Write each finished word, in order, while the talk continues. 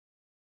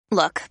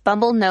Look,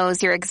 Bumble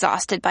knows you're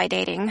exhausted by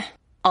dating.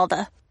 All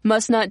the,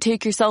 must not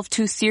take yourself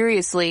too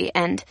seriously,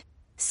 and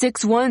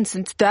 6'1"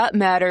 since that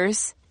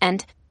matters,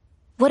 and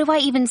what do I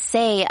even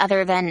say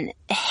other than,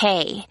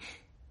 hey?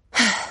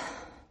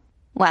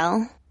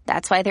 Well,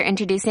 that's why they're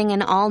introducing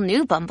an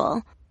all-new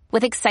Bumble,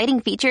 with exciting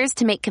features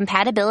to make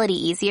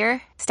compatibility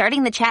easier,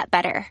 starting the chat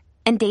better,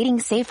 and dating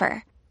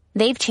safer.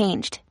 They've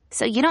changed,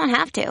 so you don't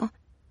have to.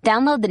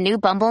 Download the new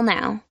Bumble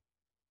now.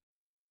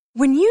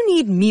 When you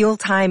need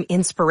mealtime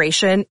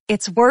inspiration,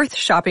 it's worth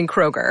shopping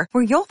Kroger,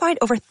 where you'll find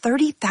over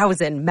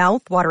 30,000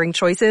 mouth-watering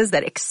choices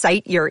that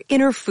excite your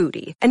inner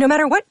foodie. And no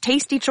matter what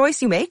tasty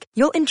choice you make,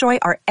 you'll enjoy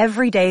our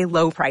everyday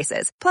low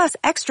prices, plus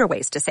extra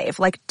ways to save,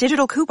 like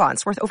digital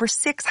coupons worth over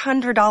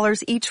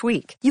 $600 each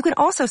week. You can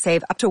also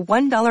save up to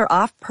 $1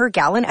 off per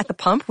gallon at the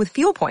pump with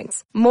fuel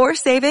points. More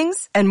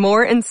savings and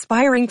more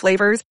inspiring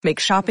flavors make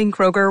shopping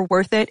Kroger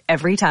worth it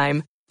every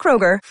time.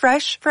 Kroger,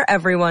 fresh for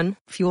everyone.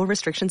 Fuel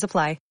restrictions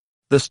apply.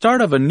 The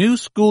start of a new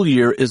school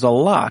year is a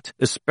lot,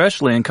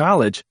 especially in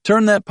college.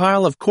 Turn that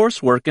pile of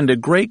coursework into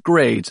great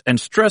grades and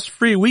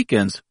stress-free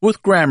weekends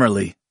with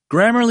Grammarly.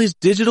 Grammarly's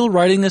digital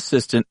writing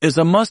assistant is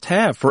a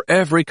must-have for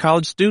every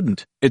college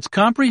student. Its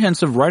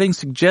comprehensive writing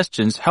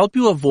suggestions help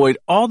you avoid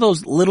all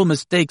those little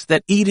mistakes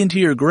that eat into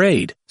your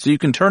grade, so you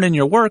can turn in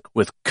your work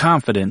with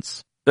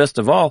confidence. Best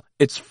of all,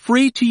 it's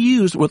free to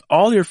use with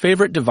all your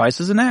favorite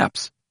devices and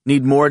apps.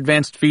 Need more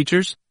advanced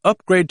features?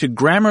 Upgrade to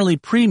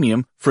Grammarly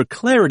Premium for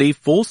clarity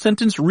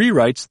full-sentence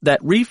rewrites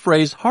that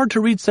rephrase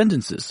hard-to-read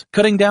sentences,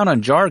 cutting down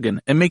on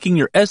jargon and making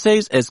your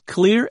essays as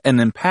clear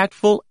and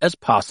impactful as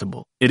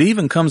possible. It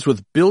even comes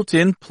with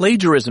built-in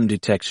plagiarism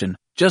detection.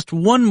 Just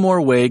one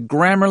more way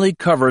Grammarly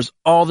covers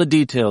all the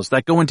details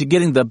that go into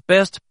getting the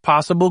best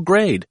possible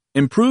grade.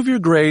 Improve your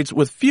grades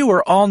with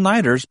fewer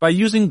all-nighters by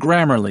using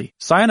Grammarly.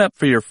 Sign up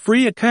for your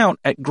free account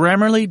at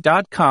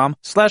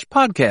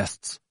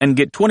Grammarly.com/podcasts and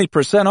get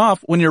 20%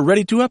 off when you're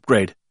ready to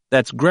upgrade.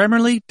 That's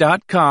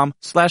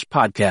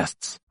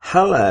Grammarly.com/podcasts.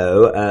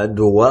 Hello and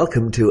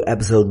welcome to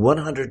episode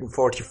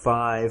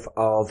 145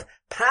 of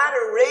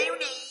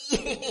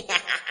Paneroony.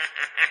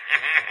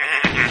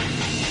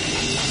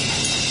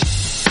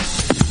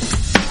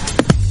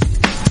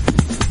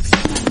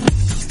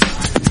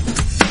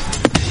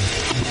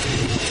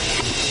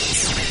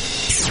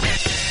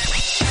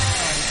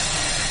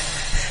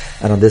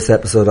 And on this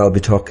episode, I'll be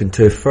talking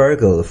to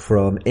Fergal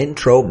from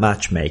Intro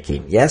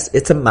Matchmaking. Yes,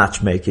 it's a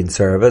matchmaking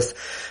service,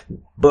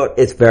 but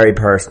it's very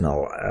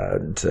personal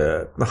and,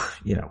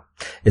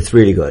 it's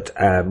really good.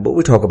 But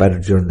we talk about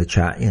it during the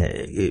chat. Yeah,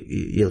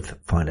 you'll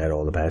find out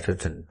all about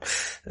it.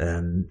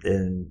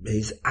 And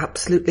he's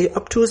absolutely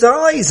up to his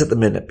eyes at the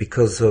minute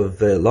because of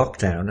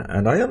lockdown.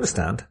 And I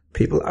understand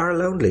people are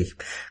lonely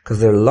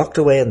because they're locked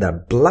away in their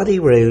bloody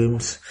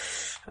rooms.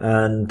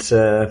 And,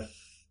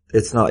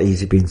 it's not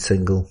easy being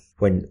single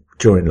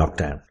during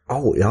lockdown.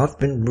 Oh, I've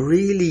been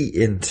really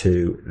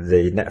into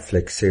the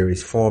Netflix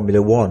series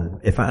Formula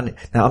One.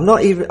 Now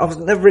I was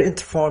never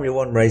into Formula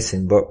One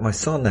racing, but my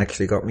son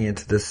actually got me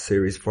into this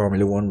series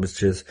Formula One,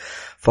 which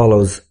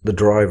follows the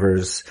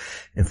drivers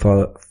in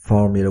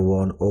Formula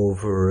One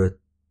over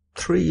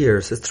 3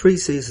 years. It's 3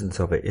 seasons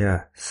of it,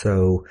 yeah.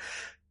 So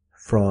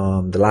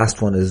from the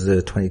last one is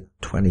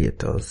 2020 it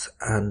does.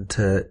 And,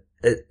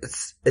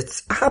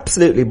 it's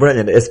absolutely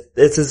brilliant.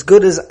 It's as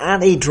good as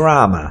any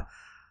drama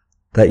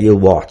that you'll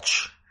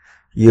watch.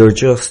 You're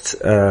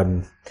just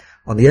on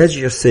the edge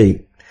of your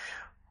seat,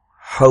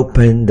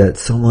 hoping that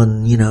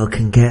someone,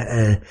 can get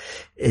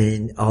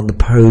in on the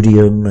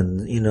podium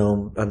and,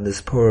 and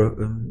this poor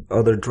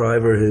other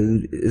driver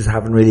who is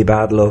having really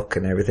bad luck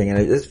and everything. And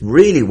it's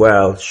really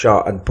well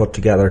shot and put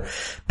together.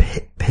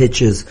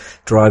 Pitches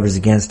drivers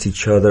against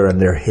each other and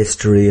their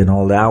history and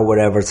all that,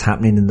 whatever's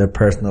happening in their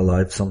personal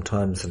life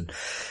sometimes. And,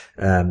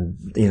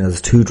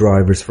 there's 2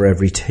 drivers for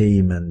every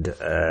team and,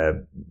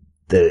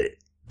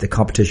 the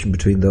competition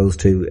between those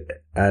two,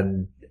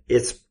 and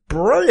it's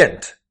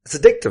brilliant. It's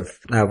addictive.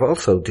 Now, I've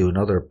also do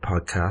another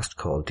podcast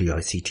called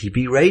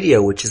DICTV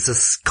Radio, which is a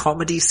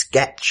comedy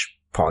sketch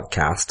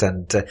podcast,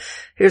 and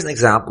here's an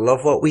example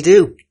of what we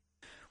do.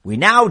 We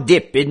now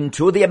dip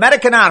into the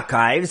American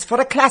archives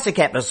for a classic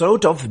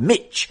episode of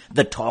Mitch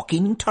the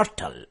Talking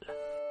Turtle.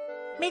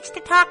 Mitch the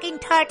Talking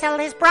Turtle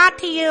is brought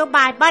to you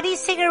by Buddy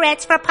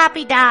Cigarettes for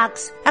Puppy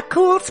Dogs, a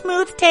cool,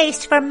 smooth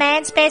taste for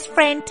man's best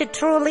friend to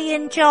truly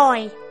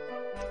enjoy.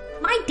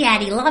 My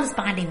daddy loves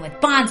bonding with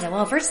Bonzo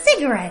over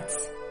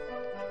cigarettes.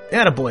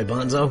 Attaboy,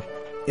 Bonzo.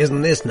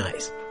 Isn't this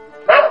nice?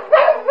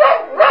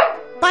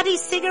 Buddy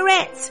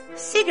Cigarettes.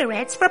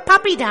 Cigarettes for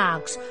puppy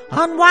dogs.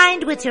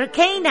 Unwind with your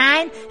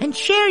canine and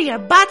share your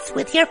butts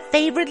with your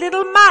favorite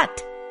little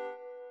mutt.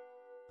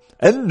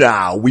 And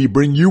now we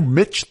bring you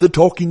Mitch the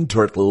Talking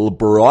Turtle,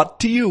 brought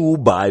to you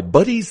by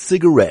Buddy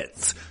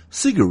Cigarettes.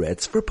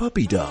 Cigarettes for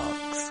puppy dogs.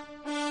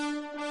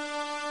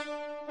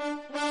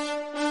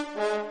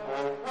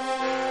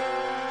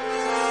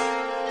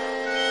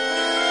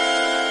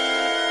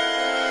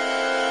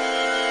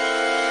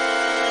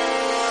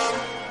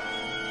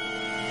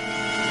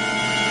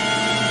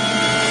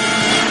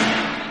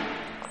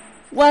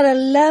 What a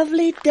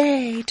lovely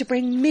day to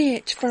bring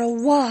Mitch for a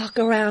walk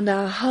around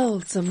our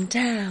wholesome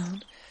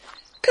town.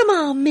 Come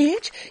on,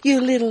 Mitch,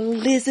 you little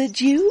lizard,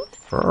 you.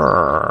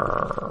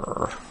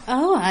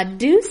 Oh, I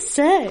do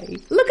say.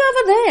 Look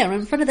over there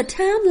in front of the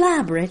town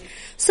library.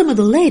 Some of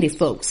the lady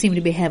folks seem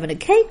to be having a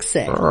cake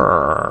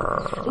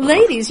sale.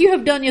 Ladies, you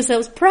have done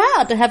yourselves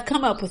proud to have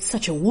come up with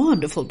such a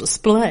wonderful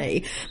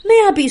display.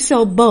 May I be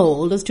so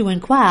bold as to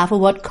inquire for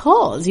what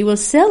cause you are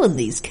selling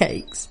these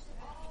cakes?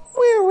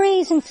 We're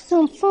raising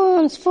some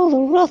funds for the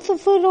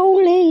Rutherford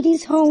Old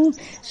Ladies Home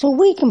so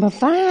we can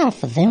provide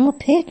for them a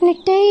picnic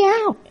day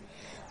out,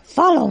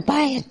 followed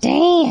by a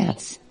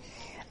dance.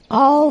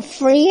 All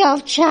free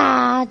of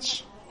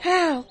charge.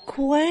 How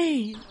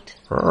quaint.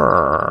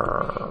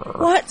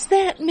 What's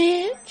that,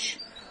 Mitch?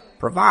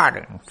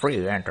 Providing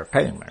free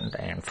entertainment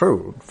and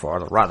food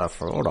for the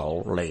Rutherford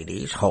Old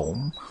Ladies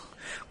Home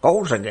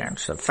goes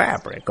against the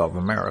fabric of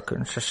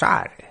American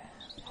society.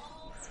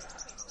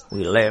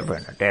 We live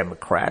in a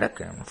democratic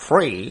and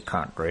free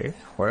country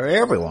where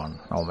everyone,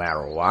 no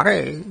matter what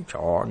age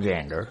or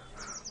gender,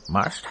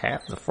 must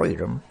have the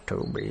freedom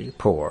to be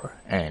poor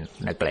and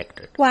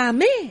neglected. Why,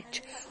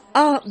 Mitch,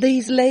 aren't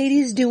these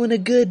ladies doing a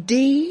good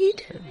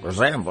deed? It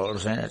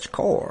resembles in its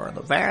core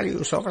the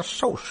values of a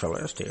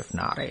socialist, if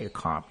not a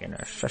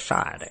communist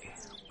society.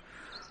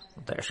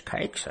 This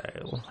cake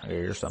sale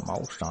is the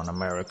most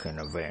un-American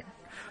event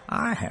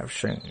I have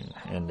seen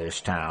in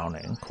this town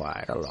in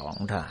quite a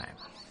long time.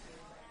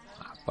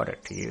 I put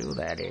it to you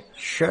that it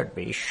should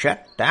be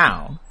shut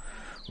down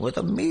with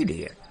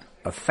immediate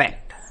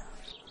effect.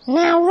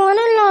 Now run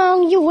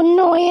along, you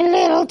annoying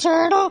little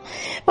turtle,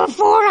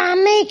 before I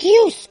make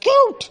you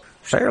scoot.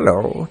 Say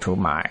hello to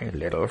my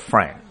little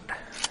friend.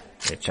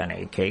 It's an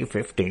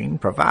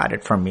AK-15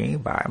 provided for me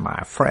by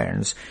my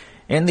friends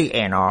in the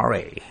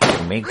NRA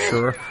to make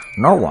sure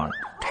no one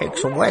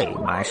takes away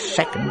my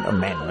Second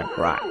Amendment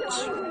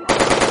rights.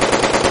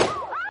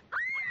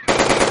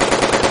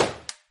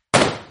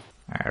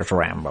 As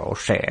Rambo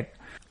said,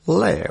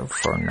 live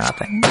for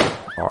nothing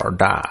or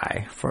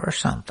die for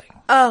something.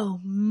 Oh,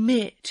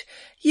 Mitch,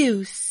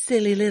 you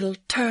silly little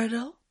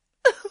turtle.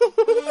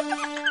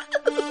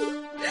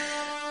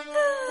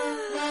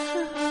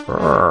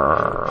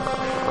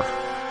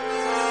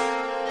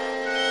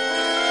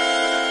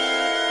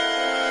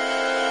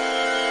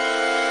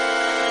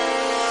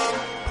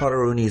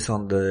 Potteroni's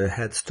on the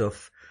Head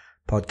Stuff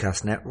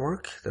podcast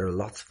network. There are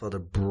lots of other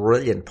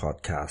brilliant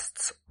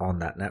podcasts on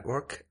that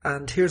network,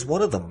 and here's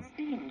one of them.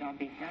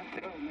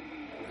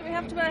 We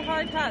have to wear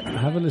hard hats.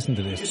 Have a listen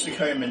to this. Just to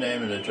carry my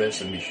name and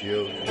address and my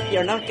shield.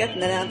 You're not getting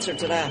an answer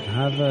to that.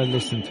 Have a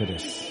listen to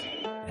this.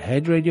 The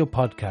Head Radio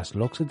podcast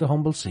looks at the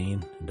humble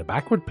scene in the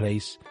backward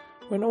place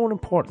where no one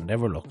important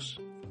ever looks.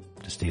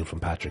 To steal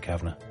from Patrick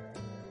Kavanagh.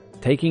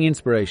 Taking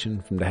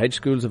inspiration from the hedge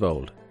schools of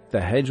old,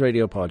 the Hedge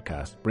Radio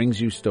podcast brings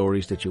you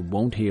stories that you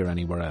won't hear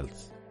anywhere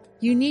else.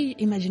 You need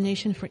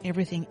imagination for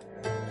everything.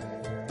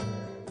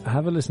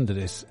 Have a listen to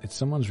this. It's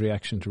someone's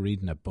reaction to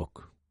reading a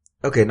book.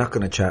 Okay, not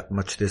going to chat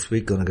much this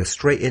week. Going to go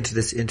straight into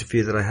this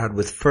interview that I had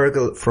with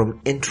Fergal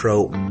from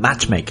Intro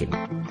Matchmaking.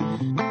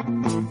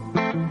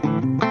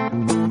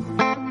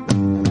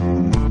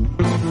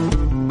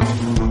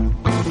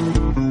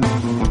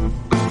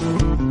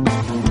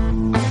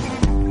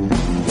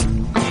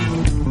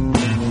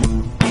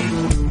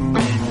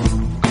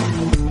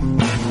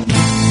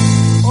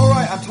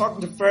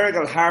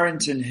 Fergal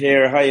Harrington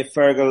here. Hi,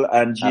 Fergal,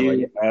 and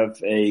you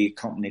have a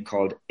company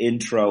called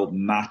Intro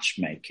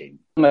Matchmaking.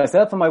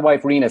 Myself and my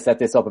wife Rena set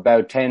this up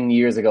about 10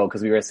 years ago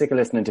because we were sick of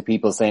listening to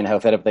people saying how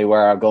fed up they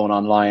were going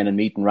online and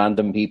meeting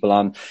random people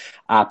on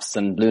apps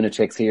and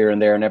lunatics here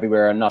and there and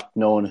everywhere and not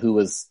knowing who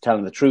was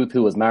telling the truth,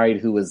 who was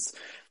married, who was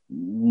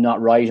not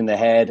right in the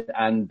head,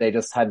 and they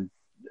just had,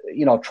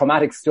 you know,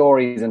 traumatic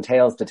stories and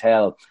tales to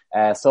tell,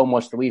 so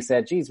much that we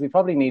said, geez, we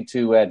probably need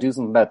to do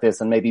something about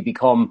this and maybe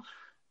become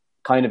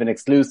kind of an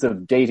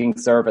exclusive dating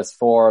service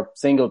for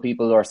single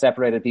people or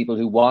separated people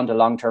who want a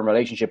long-term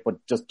relationship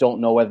but just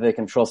don't know whether they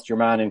can trust your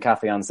man in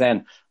Café en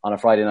Seine on a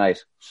Friday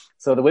night.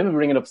 So the women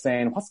ringing up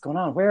saying, what's going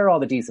on? Where are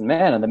all the decent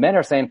men? And the men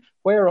are saying,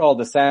 where are all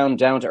the sound,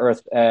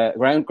 down-to-earth,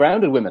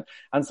 grounded women?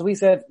 And so we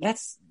said,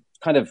 let's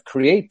kind of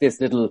create this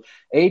little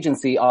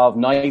agency of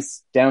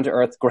nice,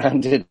 down-to-earth,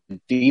 grounded,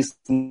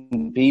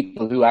 decent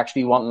people who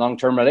actually want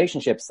long-term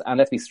relationships. And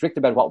let's be strict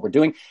about what we're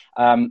doing.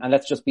 And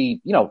let's just be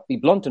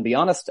blunt and be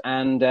honest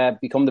and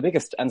become the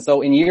biggest. And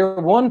so in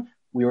year one,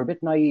 we were a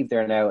bit naive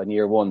there now in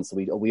year one. So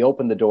we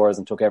opened the doors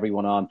and took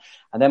everyone on.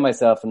 And then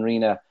myself and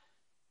Rena,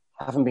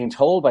 having been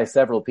told by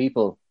several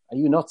people, are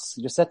you nuts?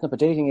 You're setting up a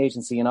dating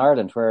agency in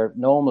Ireland where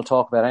no one will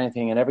talk about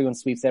anything and everyone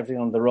sweeps everything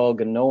under the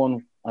rug and no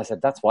one... I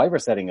said, that's why we're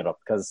setting it up,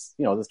 because,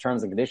 you know, there's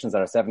terms and conditions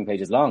that are 7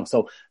 pages long.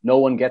 So no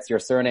one gets your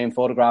surname,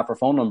 photograph or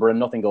phone number and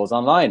nothing goes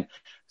online.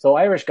 So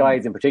Irish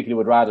guys in particular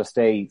would rather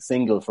stay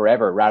single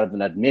forever rather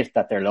than admit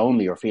that they're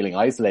lonely or feeling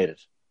isolated.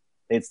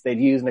 They'd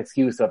use an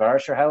excuse of,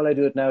 sure, how will I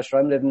do it now? Sure,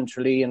 I'm living in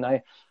Tralee and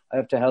I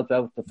have to help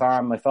out the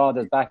farm. My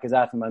father's back is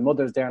at and my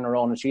mother's there on her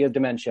own and she has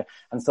dementia.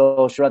 And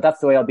so, sure,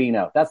 that's the way I'll be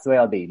now. That's the way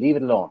I'll be. Leave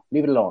it alone.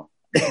 Leave it alone.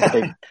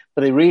 but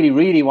they really,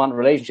 really want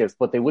relationships,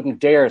 but they wouldn't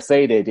dare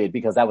say they did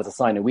because that was a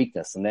sign of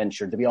weakness. And then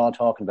sure, they'd be all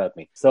talking about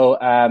me. So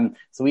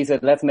we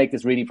said, let's make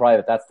this really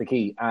private. That's the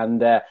key. And,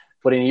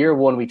 but in year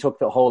one, we took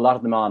the whole lot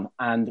of them on,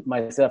 and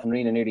myself and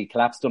Rena nearly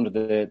collapsed under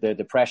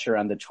the pressure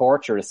and the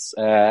torturous,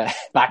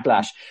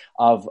 backlash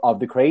of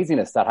the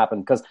craziness that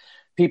happened, because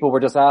people were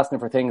just asking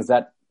for things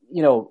that,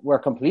 you know, were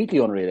completely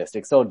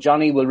unrealistic. So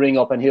Johnny will ring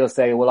up and he'll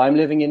say, well, I'm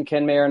living in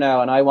Kenmare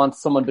now and I want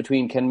someone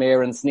between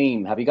Kenmare and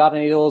Sneem. Have you got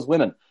any of those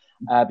women?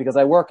 Because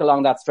I work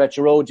along that stretch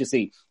of road, you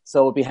see,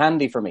 so it'd be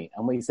handy for me.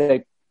 And we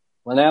say,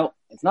 well, now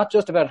it's not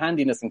just about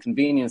handiness and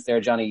convenience there,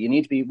 Johnny. You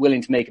need to be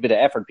willing to make a bit of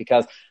effort,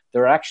 because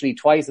there are actually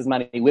twice as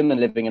many women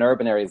living in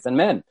urban areas than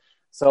men.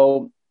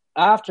 So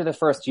after the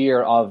first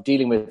year of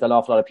dealing with an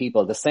awful lot of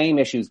people, the same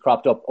issues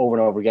cropped up over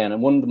and over again.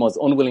 And one of them was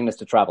unwillingness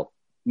to travel.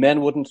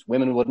 Men wouldn't,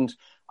 women wouldn't.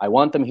 I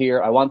want them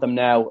here. I want them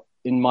now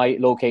in my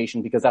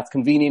location because that's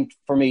convenient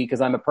for me, because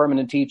I'm a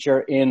permanent teacher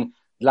in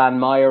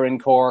Glanmire in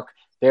Cork.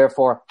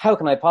 Therefore, how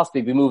can I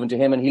possibly be moving to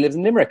him? And he lives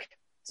in Limerick.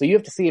 So you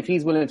have to see if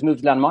he's willing to move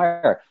to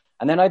Glanmire.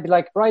 And then I'd be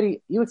like,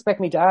 Bridie, you expect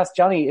me to ask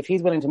Johnny if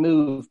he's willing to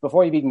move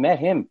before you've even met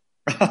him?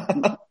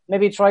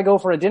 Maybe try go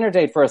for a dinner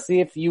date first, see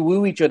if you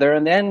woo each other,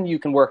 and then you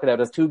can work it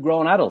out as two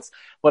grown adults.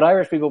 But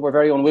Irish people were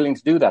very unwilling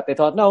to do that. They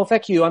thought, no,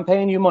 feck you, I'm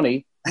paying you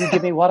money. You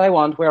give me what I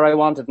want, where I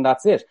want it, and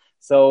that's it.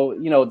 So,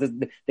 you know,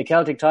 the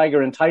Celtic Tiger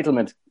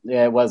entitlement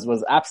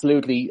was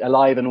absolutely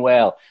alive and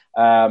well.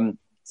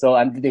 So,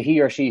 and the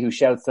he or she who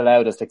shouts the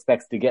loudest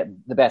expects to get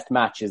the best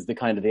match is the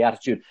kind of the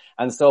attitude.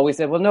 And so we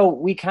said, well, no,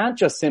 we can't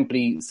just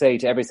simply say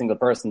to every single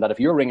person that if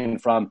you're ringing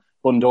from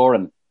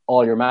Bundoran,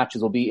 all your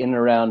matches will be in and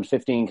around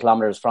 15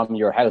 kilometres from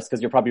your house,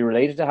 because you're probably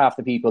related to half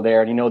the people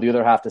there and you know the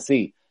other half to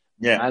see.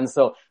 Yeah. And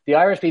so the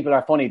Irish people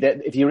are funny.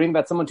 That if you ring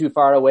about someone too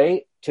far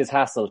away, 'tis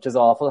hassle, 'tis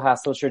awful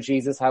hassle. Sure,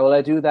 Jesus, how will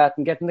I do that?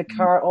 And get in the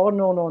car. Oh,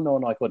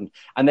 no, I couldn't.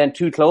 And then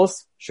too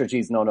close. Sure,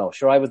 Jesus, no.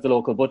 Sure, I was the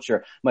local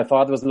butcher. My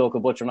father was the local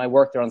butcher and I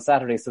worked there on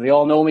Saturdays. So they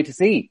all know me to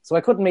see. So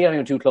I couldn't meet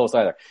anyone too close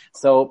either.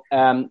 So,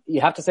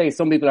 you have to say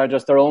some people are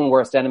just their own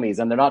worst enemies,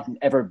 and they're not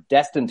ever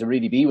destined to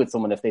really be with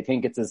someone if they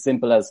think it's as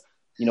simple as,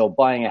 you know,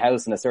 buying a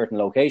house in a certain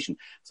location.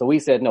 So we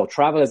said, no,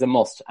 travel is a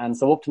must. And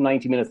so up to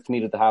 90 minutes to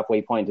meet at the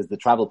halfway point is the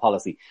travel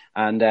policy.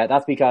 And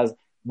that's because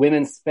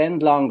women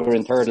spend longer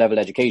in third level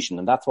education.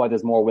 And that's why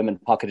there's more women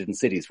pocketed in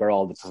cities where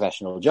all the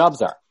professional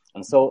jobs are.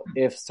 And so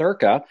if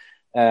Circa,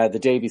 the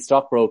Davy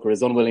stockbroker,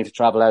 is unwilling to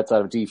travel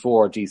outside of D4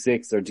 or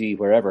D6 or D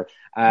wherever,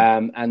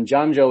 and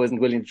John Joe isn't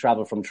willing to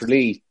travel from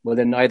Tralee, well,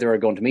 then neither are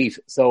going to meet.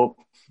 So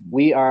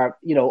we are,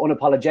 you know,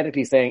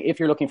 unapologetically saying, if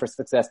you're looking for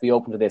success, be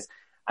open to this.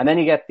 And then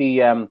you get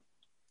the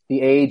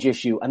age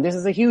issue. And this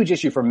is a huge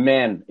issue for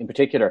men in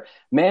particular.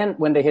 Men,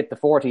 when they hit the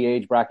 40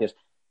 age bracket,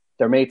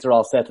 their mates are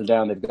all settled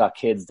down. They've got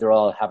kids. They're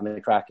all having a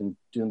crack and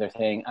doing their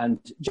thing. And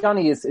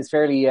Johnny is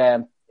fairly,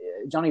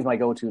 Johnny's my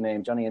go-to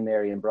name, Johnny and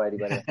Mary and Bridie,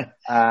 by the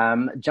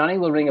way. Johnny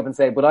will ring up and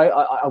say, but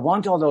I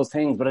want all those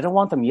things, but I don't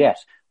want them yet.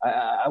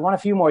 I want a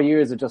few more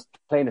years of just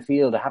playing the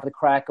field, have the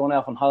crack, going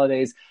off on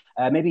holidays.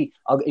 Maybe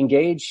I'll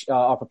engage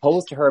or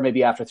propose to her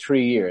maybe after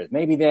 3 years.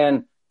 Maybe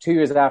then 2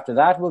 years after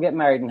that, we'll get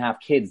married and have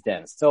kids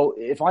then. So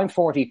if I'm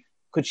 40,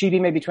 could she be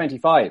maybe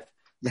 25?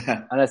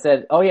 And I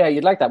said, oh yeah,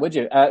 you'd like that, would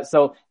you?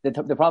 So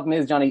the problem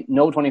is, Johnny,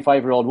 no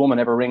 25-year-old woman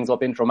ever rings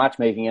up Intro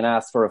Matchmaking and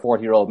asks for a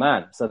 40-year-old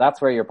man. So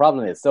that's where your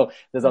problem is. So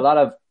there's a lot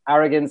of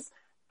arrogance.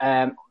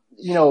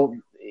 You know,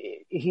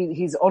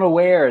 he's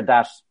unaware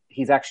that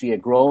he's actually a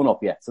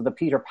grown-up yet. So the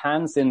Peter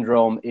Pan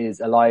syndrome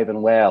is alive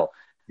and well.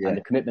 Yeah. And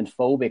the commitment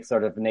phobic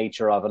sort of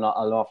nature of an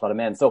awful lot of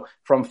men. So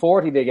from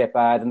 40 they get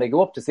bad, and they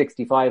go up to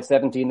 65,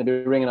 70, and they'd be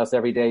ringing us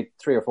every day,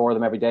 3 or 4 of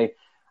them every day.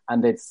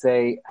 And they'd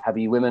say, have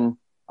you women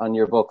on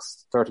your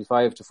books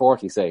 35 to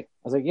 40, say? I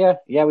was like,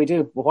 yeah, we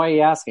do. Well, why are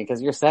you asking?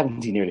 Because you're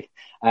 70 nearly.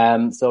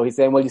 So he's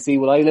saying, well, you see,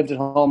 I lived at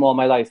home all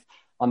my life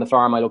on the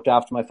farm. I looked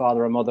after my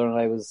father and mother, and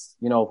I was,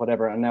 you know,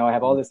 whatever. And now I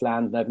have all this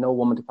land, and I have no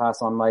woman to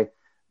pass on my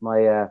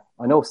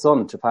no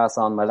son to pass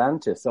on my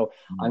land to. So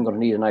I'm going to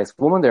need a nice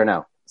woman there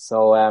now.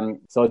 So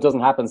it doesn't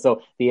happen.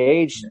 So the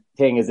age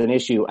thing is an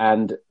issue,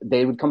 and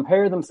they would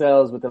compare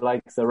themselves with the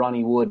likes of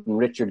Ronnie Wood and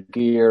Richard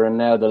Gere, and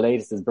now the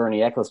latest is Bernie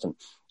Ecclestone.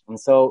 And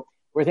so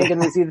we're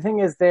thinking, see, the thing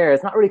is there,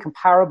 it's not really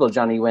comparable,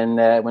 Johnny,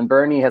 when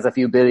Bernie has a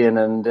few billion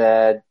and,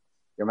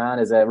 your man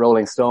is a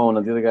Rolling Stone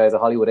and the other guy is a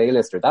Hollywood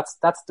A-lister.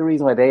 That's the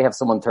reason why they have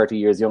someone 30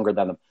 years younger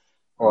than them.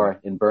 Or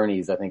in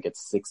Bernie's, I think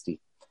it's 60.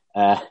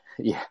 Yeah.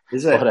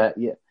 Is it? But,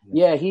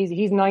 yeah,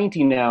 he's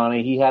 90 now,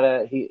 and he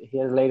had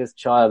his latest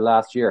child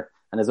last year.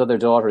 And his other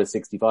daughter is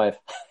 65.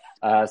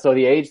 So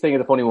the age thing is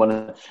a funny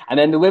one. And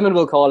then the women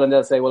will call and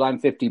they'll say, well, I'm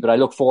 50, but I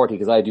look 40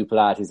 because I do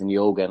Pilates and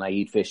yoga and I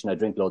eat fish and I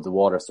drink loads of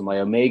water. So my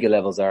omega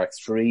levels are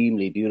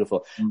extremely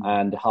beautiful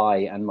and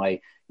high, and my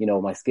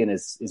skin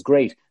is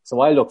great. So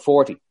I look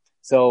 40.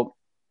 So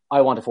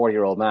I want a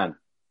 40-year-old man,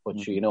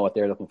 but you know what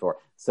they're looking for.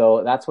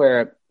 So that's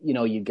where,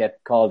 you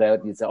get called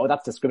out. You'd say, oh,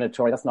 that's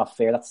discriminatory. That's not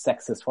fair. That's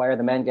sexist. Why are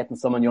the men getting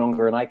someone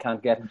younger and I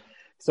can't get?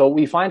 So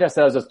we find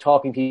ourselves just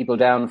talking people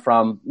down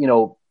from,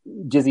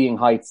 dizzying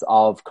heights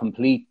of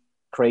complete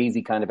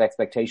crazy kind of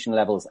expectation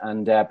levels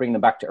and bring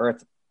them back to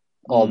earth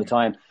all the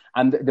time.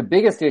 And the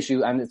biggest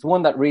issue, and it's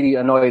one that really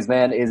annoys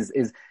men,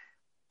 is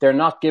they're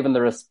not given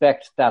the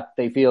respect that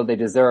they feel they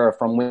deserve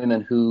from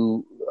women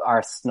who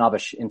are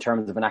snobbish in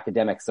terms of an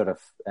academic sort of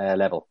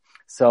level.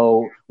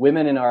 So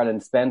women in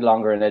Ireland spend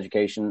longer in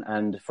education,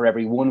 and for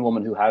every one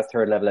woman who has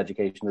third level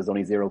education, there's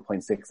only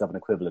 0.6 of an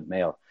equivalent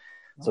male.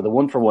 So the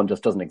 1 for 1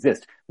 just doesn't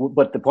exist.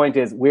 But the point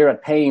is, we're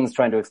at pains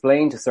trying to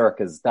explain to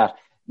circus that,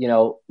 you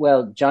know,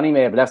 well, Johnny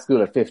may have left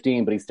school at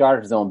 15, but he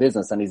started his own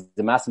business and he's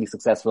a massively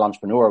successful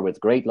entrepreneur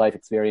with great life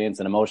experience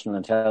and emotional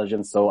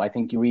intelligence. So I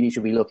think you really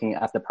should be looking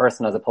at the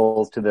person as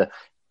opposed to the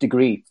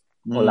degree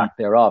or lack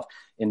thereof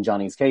in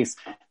Johnny's case.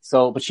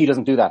 So, but she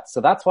doesn't do that.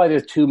 So that's why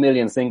there's 2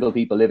 million single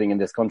people living in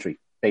this country,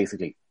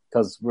 basically,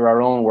 because we're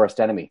our own worst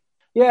enemy.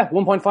 Yeah,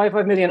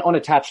 1.55 million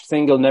unattached,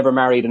 single, never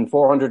married, and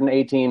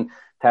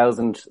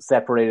 418,000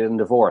 separated and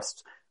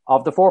divorced.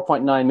 Of the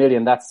 4.9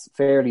 million, that's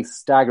fairly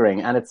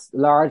staggering. And it's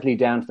largely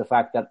down to the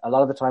fact that a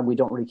lot of the time we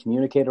don't really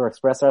communicate or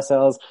express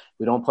ourselves.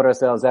 We don't put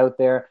ourselves out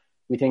there.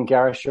 We think,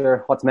 yeah,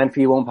 sure, what's meant for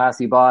you won't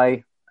pass you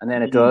by. And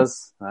then it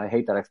does. I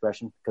hate that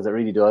expression because it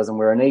really does. And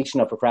we're a nation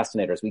of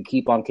procrastinators. We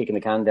keep on kicking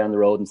the can down the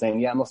road and saying,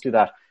 yeah, I must do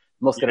that.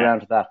 Must get around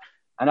to that.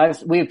 And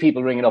we have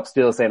people ringing up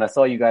still saying, I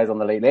saw you guys on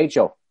the Late Late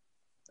Show.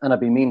 And I've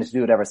been meaning to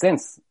do it ever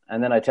since.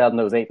 And then I tell them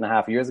it was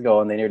 8.5 years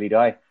ago and they nearly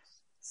die.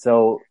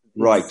 So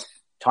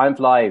time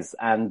flies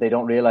and they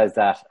don't realize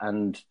that.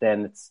 And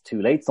then it's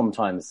too late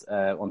sometimes,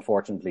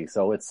 unfortunately.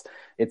 So it's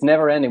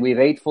never ending. We have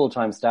 8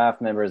 full-time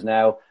staff members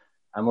now.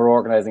 And we're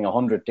organising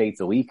 100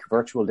 dates a week,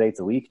 virtual dates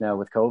a week now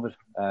with COVID,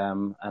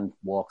 and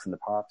walks in the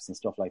parks and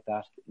stuff like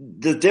that.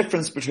 The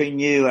difference between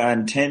you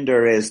and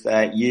Tinder is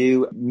that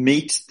you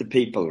meet the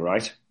people,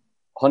 right?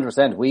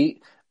 100%.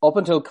 Up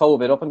until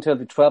COVID, up until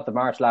the 12th of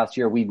March last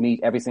year, we'd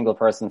meet every single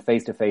person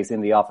face to face in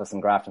the office in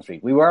Grafton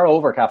Street. We were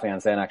over Cafe en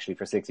Seine actually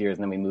for 6 years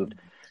and then we moved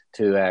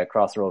to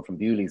Crossroad from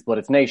Bewley's, but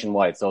it's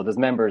nationwide. So there's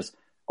members,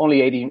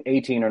 only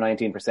 18 or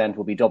 19%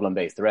 will be Dublin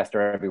based. The rest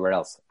are everywhere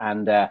else.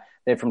 And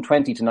they're from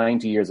 20 to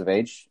 90 years of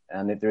age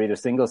and they're either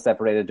single,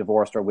 separated,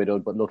 divorced or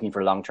widowed, but looking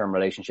for long-term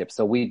relationships.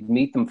 So we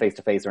meet them face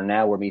to face, or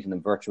now we're meeting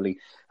them virtually.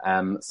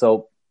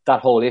 So that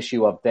whole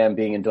issue of them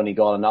being in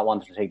Donegal and not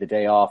wanting to take the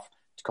day off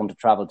to come to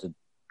travel to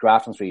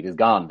Grafton Street is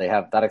gone.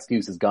 That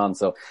excuse is gone.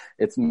 So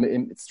it's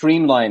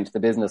streamlined the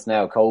business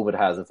now. COVID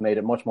has. It's made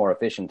it much more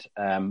efficient.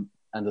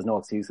 And there's no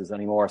excuses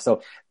anymore.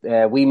 So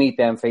we meet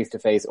them face to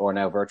face or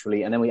now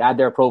virtually, and then we add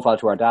their profile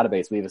to our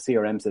database. We have a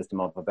CRM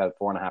system of about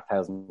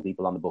 4,500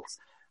 people on the books,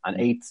 and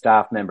 8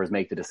 staff members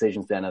make the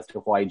decisions then as to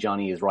why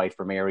Johnny is right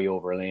for Mary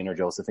over Elaine or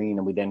Josephine.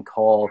 And we then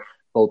call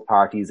both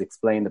parties,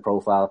 explain the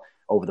profile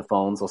over the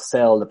phone. So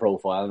sell the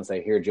profile and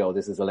say, here, Joe,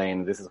 this is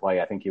Elaine. This is why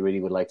I think you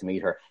really would like to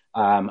meet her.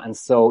 And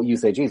so you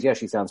say, geez, yeah,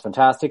 she sounds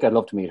fantastic. I'd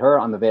love to meet her.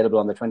 I'm available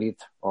on the 20th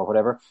or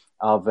whatever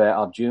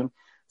of June.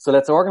 So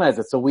let's organise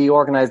it. So we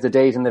organise the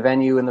date and the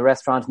venue and the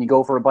restaurant, and you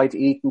go for a bite to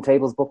eat and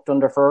tables booked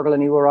under Fergal,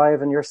 and you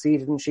arrive and you're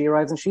seated and she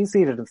arrives and she's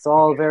seated. It's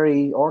all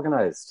very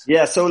organised.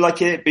 Yeah. So like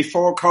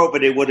before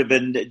COVID, it would have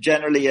been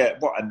generally a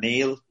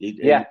meal?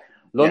 Yeah.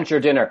 Lunch or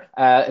dinner,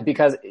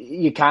 because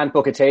you can't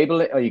book a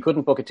table, or you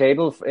couldn't book a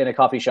table in a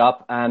coffee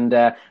shop. And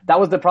that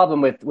was the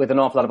problem with an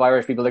awful lot of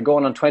Irish people. They're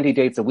going on 20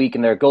 dates a week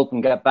and they're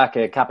gulping back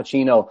a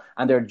cappuccino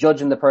and they're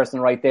judging the person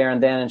right there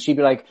and then. And she'd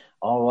be like,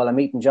 oh, well, I'm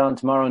meeting John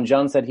tomorrow. And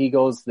John said he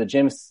goes to the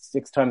gym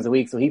 6 times a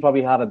week, so he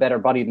probably have a better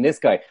body than this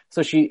guy.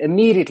 So she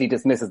immediately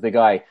dismisses the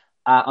guy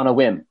on a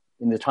whim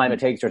in the time it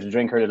takes her to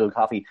drink her little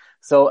coffee.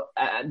 So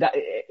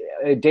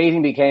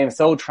dating became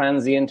so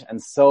transient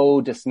and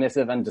so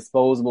dismissive and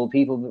disposable.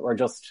 People were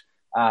just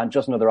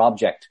another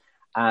object.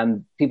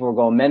 And people were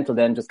going mental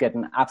then, just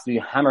getting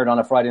absolutely hammered on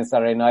a Friday and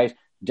Saturday night,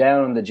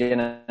 down on the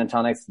gin and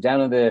tonics, down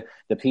on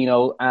the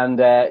Pinot,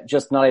 and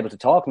just not able to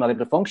talk, not able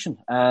to function.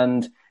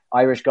 And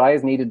Irish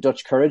guys needed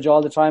Dutch courage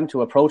all the time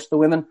to approach the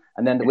women,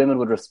 and then the women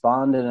would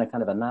respond in a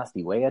kind of a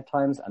nasty way at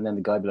times, and then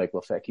the guy would be like,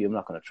 well, fuck you, I'm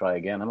not going to try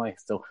again, am I?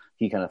 So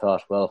he kind of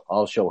thought, well,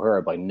 I'll show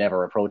her by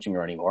never approaching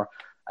her anymore.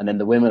 And then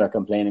the women are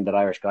complaining that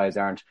Irish guys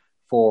aren't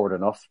forward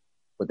enough,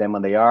 but then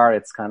when they are,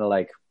 it's kind of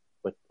like,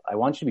 but I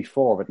want you to be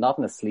forward, not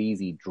in a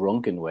sleazy,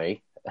 drunken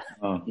way.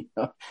 You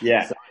know?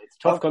 Yeah. So it's a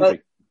tough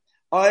country.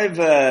 I've,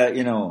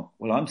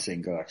 I'm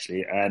single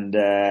actually, and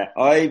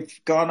I've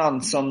gone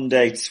on some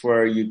dates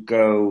where you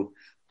go,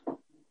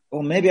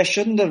 well, maybe I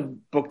shouldn't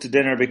have booked a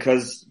dinner,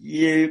 because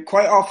you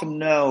quite often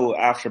know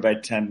after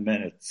about 10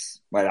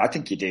 minutes. Well, I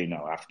think you do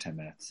know after 10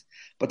 minutes.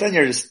 But then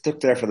you're just stuck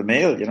there for the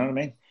meal, you know what I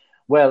mean?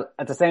 Well,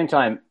 at the same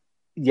time,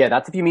 yeah,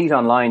 that's if you meet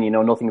online, you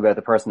know nothing about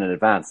the person in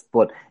advance.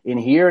 But in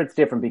here, it's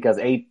different because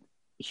 8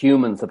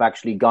 humans have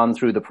actually gone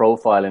through the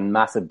profile in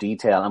massive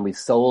detail, and we've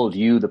sold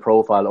you the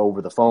profile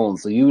over the phone.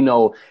 So you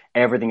know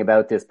everything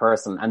about this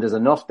person, and there's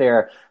enough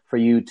there for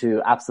you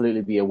to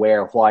absolutely be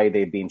aware why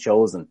they've been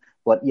chosen.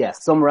 But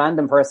yes, some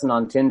random person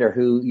on Tinder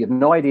who you have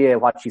no idea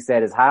what she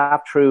said is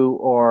half true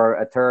or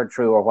a third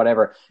true or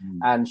whatever.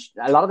 And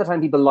a lot of the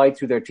time people lie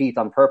through their teeth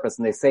on purpose,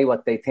 and they say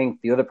what they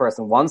think the other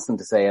person wants them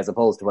to say as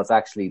opposed to what's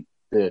actually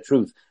the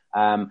truth.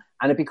 And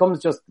it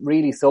becomes just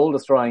really soul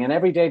destroying. And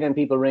every day then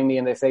people ring me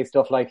and they say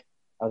stuff like,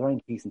 are there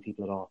any decent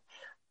people at all?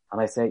 And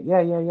I say,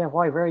 yeah.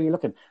 Why? Where are you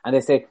looking? And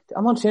they say,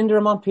 I'm on Tinder,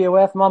 I'm on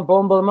POF, I'm on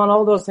Bumble, I'm on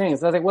all those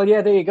things. And I think, well,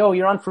 yeah, there you go.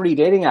 You're on free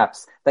dating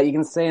apps that you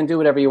can say and do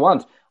whatever you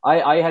want.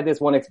 I had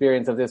this one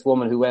experience of this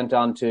woman who went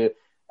on to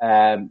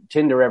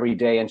Tinder every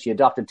day, and she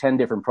adopted 10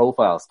 different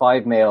profiles,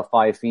 5 male,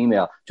 5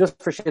 female,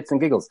 just for shits and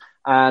giggles.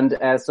 And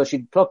so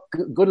she'd pluck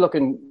good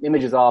looking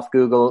images off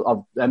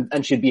Google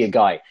and she'd be a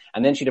guy.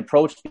 And then she'd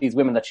approach these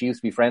women that she used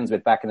to be friends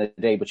with back in the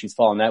day, but she's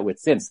fallen out with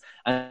since.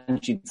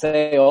 And she'd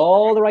say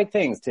all the right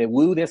things to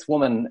woo this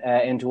woman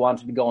into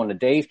wanting to go on a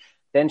date.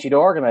 Then she'd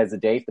organize a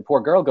date. The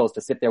poor girl goes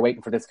to sit there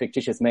waiting for this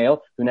fictitious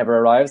male who never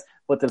arrives,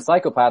 but the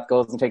psychopath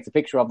goes and takes a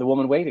picture of the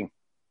woman waiting.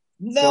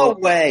 No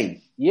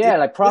way. Yeah,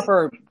 like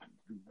proper,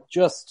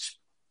 just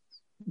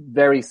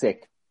very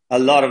sick. A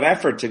lot of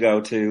effort to go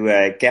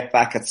to get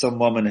back at some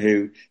woman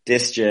who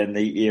dissed you in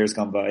the years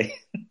gone by.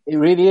 It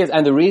really is.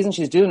 And the reason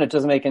she's doing it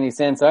doesn't make any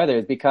sense either,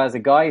 is because a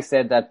guy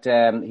said that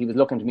he was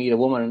looking to meet a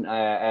woman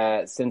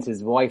since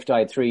his wife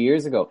died 3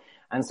 years ago.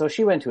 And so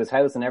she went to his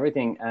house and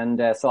everything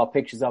and saw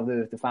pictures of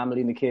the family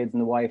and the kids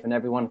and the wife and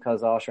everyone,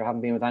 because, I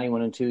haven't been with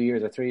anyone in 2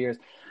 years or 3 years.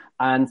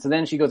 And so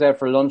then she goes out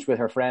for lunch with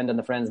her friend, and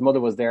the friend's mother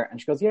was there, and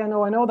she goes, yeah,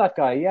 no, I know that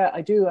guy. Yeah, I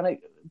do.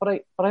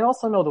 But I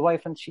also know the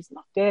wife, and she's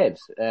not dead.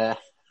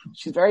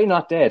 She's very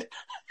not dead.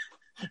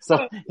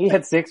 So he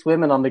had 6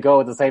 women on the go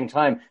at the same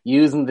time,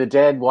 using the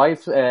dead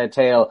wife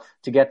tale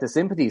to get the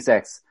sympathy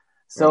sex.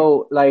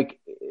 So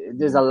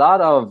there's a lot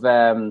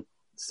of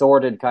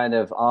sordid kind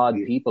of odd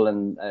people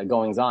and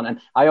goings on. And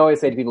I always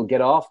say to people,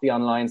 get off the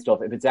online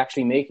stuff if it's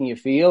actually making you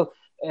feel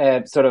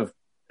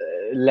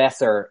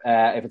lesser,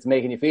 if it's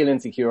making you feel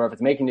insecure, if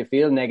it's making you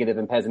feel negative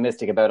and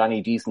pessimistic about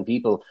any decent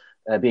people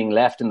being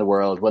left in the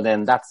world, well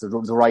then that's the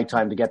right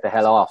time to get the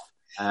hell off.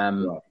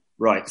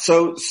 Right.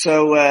 So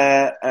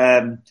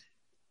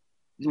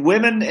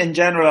women in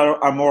general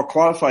are more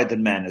qualified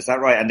than men, is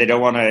that right? And they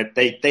don't want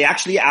to, they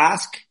actually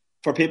ask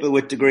for people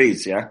with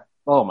degrees, yeah?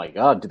 Oh my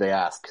God, do they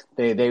ask?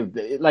 They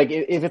like,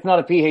 if it's not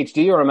a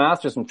PhD or a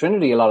master's from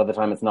Trinity, a lot of the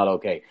time it's not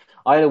okay.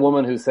 I had a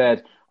woman who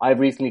said, I've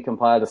recently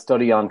compiled a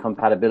study on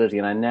compatibility,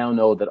 and I now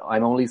know that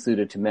I'm only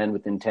suited to men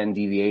within 10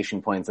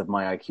 deviation points of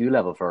my IQ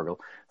level, Fergal.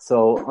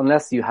 So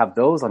unless you have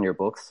those on your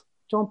books,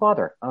 don't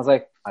bother. I was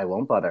like, I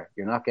won't bother.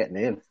 You're not getting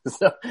in.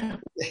 So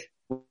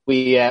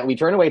we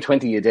turn away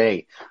 20 a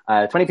day.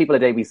 20 people a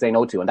day we say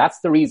no to. And that's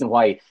the reason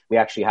why we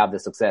actually have the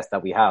success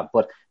that we have.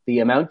 But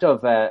the amount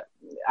of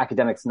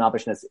academic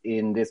snobbishness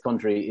in this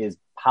country is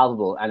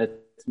palpable. And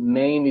it's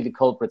mainly the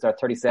culprits are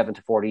 37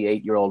 to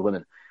 48-year-old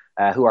women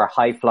who are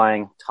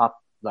high-flying, top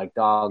like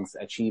dogs,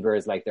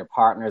 achievers, like their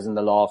partners in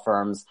the law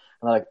firms.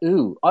 And I'm like,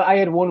 ooh. I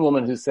had one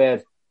woman who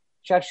said,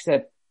 she actually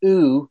said,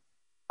 ooh,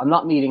 I'm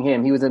not meeting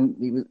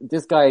him.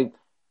 This guy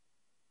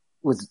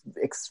was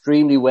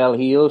extremely well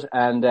heeled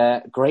and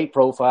great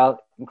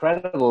profile,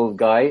 incredible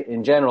guy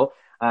in general.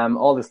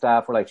 All the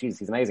staff were like, geez,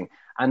 he's amazing.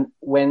 And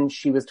when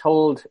she was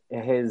told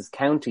his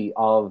county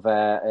of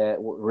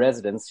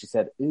residence, she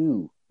said,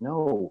 ooh,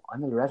 no,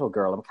 I'm a Loretto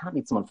girl. I can't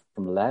meet someone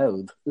from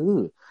Louth.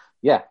 Ooh.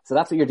 Yeah, so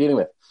that's what you're dealing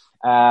with.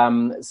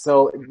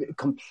 So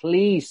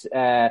complete,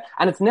 and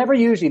it's never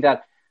usually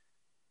that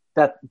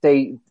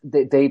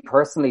they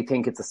personally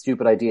think it's a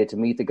stupid idea to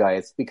meet the guy.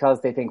 It's because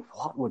they think,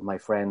 what would my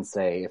friend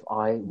say if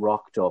I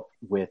rocked up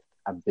with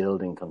a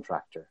building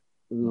contractor?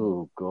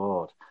 Ooh,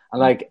 God. And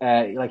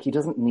like he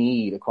doesn't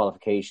need a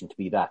qualification to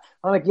be that.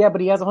 I'm like, yeah, but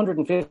he has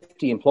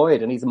 150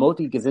 employed and he's a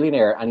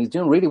multi-gazillionaire and he's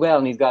doing really well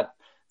and he's got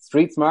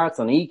street smarts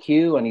on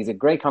EQ and he's a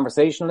great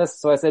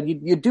conversationalist. So I said,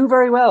 you do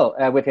very well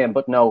with him,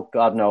 but no,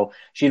 God, no.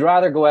 She'd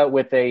rather go out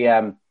with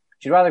a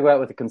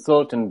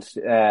consultant,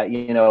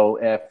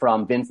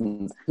 from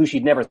Vincent's, who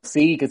she'd never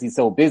see because he's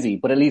so busy,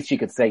 but at least she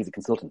could say he's a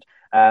consultant.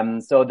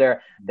 So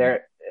their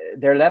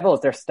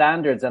levels, their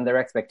standards and their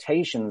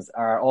expectations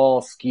are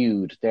all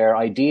skewed. Their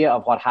idea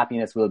of what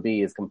happiness will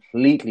be is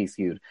completely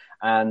skewed,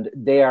 and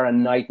they are a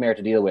nightmare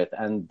to deal with.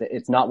 And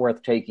it's not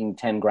worth taking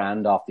 10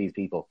 grand off these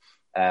people.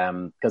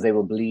 Because they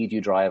will bleed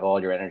you dry of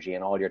all your energy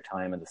and all your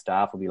time, and the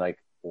staff will be like,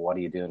 what are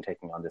you doing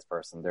taking on this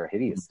person? They're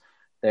hideous.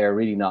 They're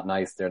really not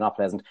nice. They're not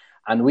pleasant.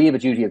 And we have a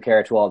duty of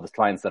care to all the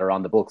clients that are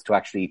on the books to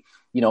actually,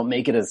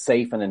 make it as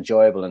safe and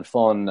enjoyable and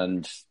fun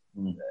and,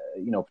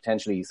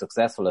 potentially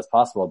successful as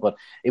possible. But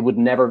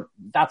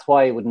that's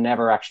why it would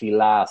never actually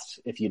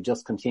last if you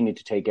just continue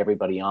to take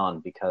everybody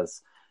on,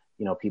 because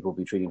people will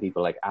be treating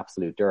people like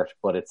absolute dirt.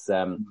 But it's,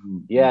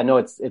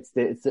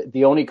 it's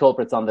the only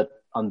culprits on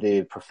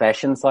the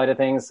profession side of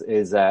things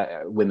is,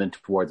 women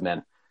towards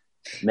men.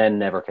 Men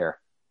never care.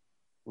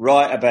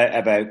 Right,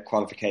 about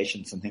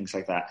qualifications and things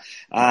like that.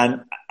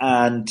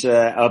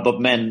 But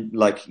men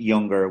like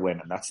younger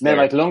women. Men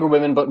like younger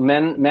women, but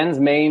men's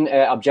main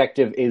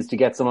objective is to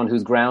get someone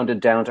who's grounded,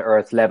 down to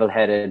earth,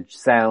 level-headed,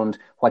 sound.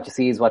 What you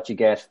see is what you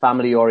get,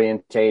 family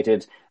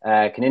orientated,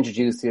 can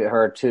introduce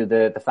her to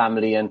the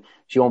family, and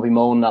she won't be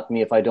moaning at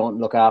me if I don't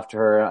look after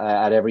her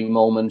at every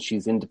moment.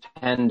 She's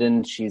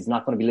independent. She's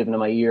not going to be living in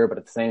my ear, but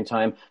at the same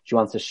time, she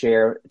wants to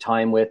share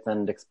time with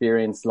and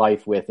experience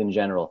life with in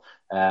general.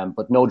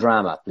 But no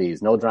drama,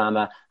 please. No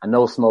drama and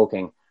no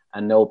smoking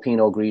and no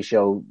Pinot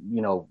Grigio,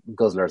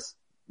 guzzlers.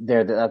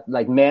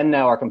 Like men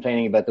now are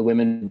complaining about the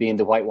women being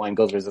the white wine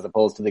guzzlers as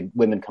opposed to the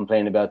women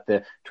complaining about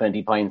the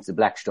 20 pints of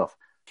black stuff.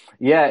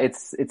 Yeah,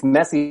 it's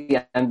messy,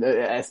 and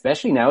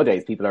especially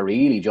nowadays, people are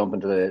really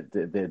jumping to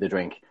the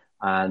drink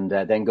and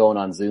then going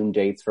on Zoom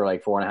dates for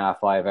like 4.5,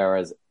 5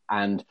 hours,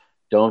 and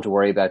don't have to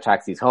worry about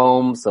taxis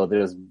home. So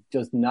there's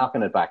just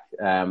knocking it back.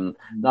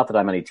 Not that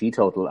I'm any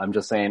teetotal. I'm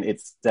just saying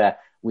it's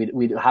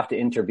we'd have to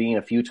intervene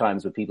a few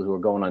times with people who are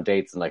going on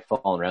dates and like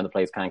falling around the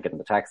place, can't get in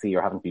the taxi,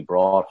 or having to be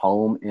brought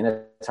home in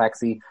a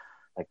taxi.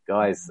 Like,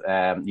 guys,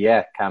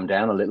 calm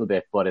down a little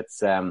bit. But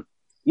it's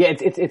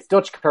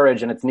Dutch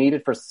courage, and it's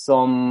needed for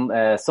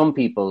some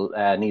people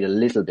need a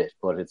little bit,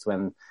 but it's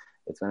when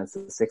it's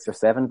 6 or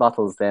 7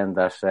 bottles then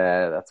that's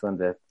when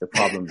the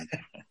problems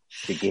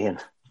begin.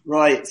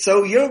 Right.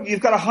 So you've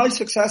got a high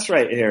success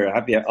rate here,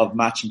 have you, of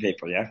matching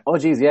people, yeah? Oh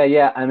geez,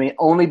 yeah. I mean,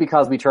 only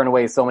because we turn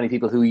away so many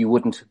people who you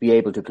wouldn't be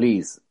able to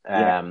please.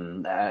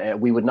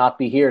 We would not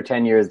be here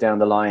 10 years down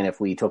the line if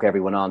we took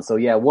everyone on. So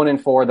yeah, 1 in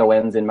 4 though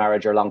ends in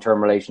marriage or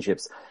long-term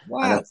relationships.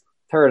 Wow. And a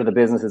third of the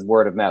business is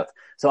word of mouth.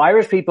 So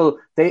Irish people,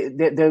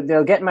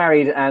 they'll get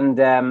married and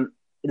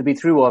it'll be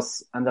through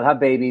us, and they'll have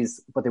babies,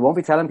 but they won't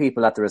be telling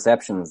people at the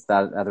reception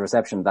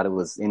that it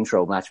was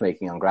intro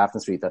matchmaking on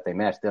Grafton Street that they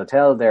met. They'll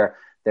tell their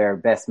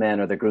best men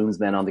or their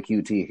groomsmen on the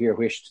QT, here,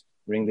 whisht,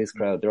 ring this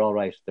crowd, they're all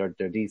right,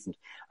 they're decent.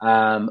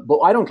 But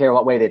I don't care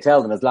what way they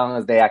tell them, as long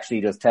as they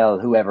actually just tell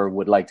whoever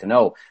would like to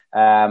know.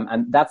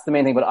 And that's the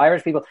main thing. But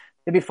Irish people,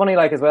 it'd be funny,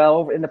 like, as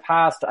well, in the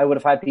past, I would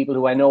have had people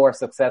who I know are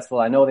successful.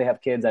 I know they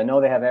have kids. I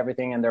know they have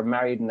everything, and they're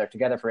married and they're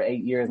together for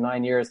 8 years,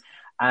 9 years.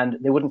 And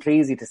they wouldn't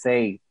please you to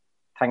say,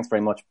 thanks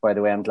very much, by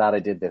the way, I'm glad I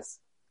did this.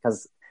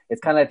 Because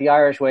it's kind of like the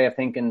Irish way of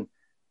thinking.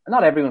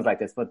 Not everyone's like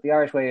this, but the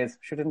Irish way is,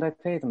 sure, didn't I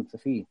pay them the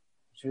fee?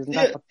 Sure, isn't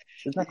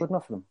that good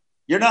enough for them?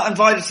 You're not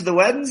invited to the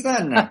weddings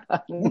then?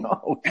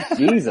 No,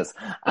 Jesus.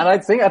 And I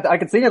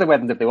could sing at the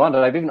weddings if they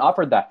wanted. I've even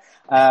offered that.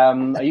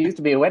 I used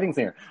to be a wedding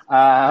singer.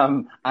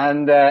 So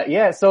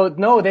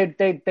no,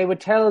 they would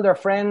tell their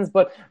friends,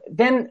 but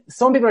then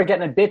some people are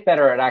getting a bit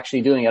better at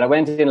actually doing it. I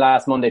went in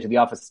last Monday to the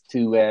office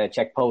to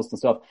check posts and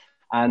stuff,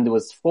 and there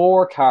was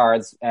 4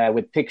 cards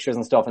with pictures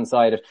and stuff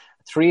inside it.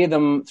 3 of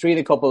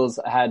the couples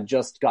had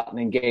just gotten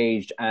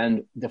engaged,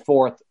 and the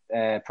 4th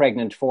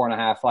pregnant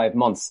 4.5, 5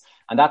 months.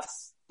 And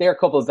they're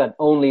couples that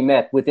only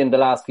met within the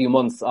last few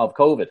months of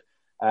COVID.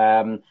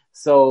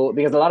 So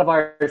because a lot of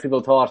Irish people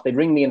thought they'd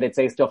ring me and they'd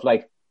say stuff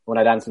like, when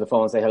I'd answer the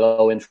phone and say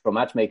hello, intro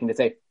matchmaking, they'd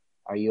say,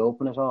 are you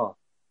open at all?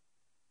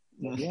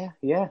 Yeah.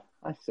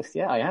 I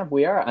am.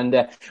 We are.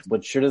 And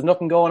but sure, there's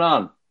nothing going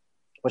on.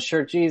 But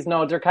sure, geez,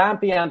 no, there can't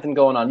be anything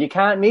going on. You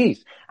can't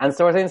meet. And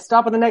so we're saying,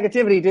 stop with the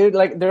negativity, dude.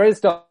 Like, there is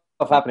stuff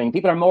happening.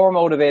 People are more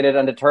motivated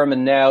and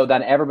determined now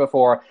than ever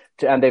before,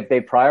 and they've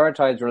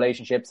prioritized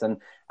relationships and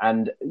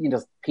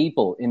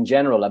people in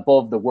general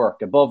above the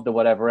work, above the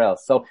whatever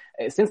else. So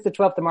since the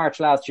 12th of March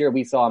last year,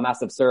 we saw a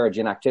massive surge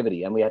in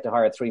activity, and we had to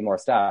hire 3 more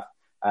staff.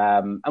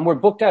 And we're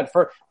booked out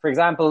for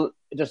example,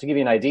 just to give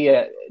you an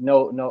idea,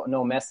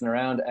 no messing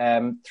around.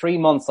 3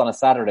 months on a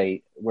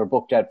Saturday, we're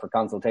booked out for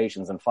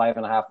consultations, and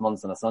 5.5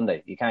 months on a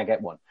Sunday. You can't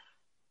get one.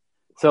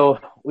 So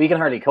we can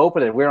hardly cope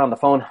with it. We're on the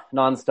phone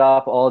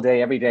non-stop all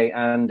day, every day,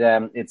 and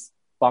it's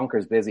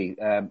bonkers busy.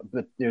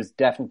 But there's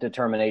definite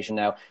determination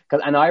now.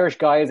 And Irish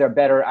guys are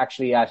better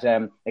actually at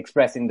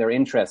expressing their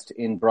interest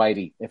in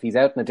Bridie. If he's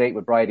out on a date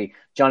with Bridie,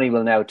 Johnny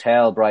will now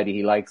tell Bridie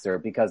he likes her,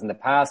 because in the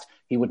past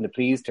he wouldn't have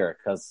pleased her,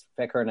 because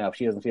feck her now, if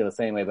she doesn't feel the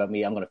same way about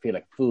me, I'm going to feel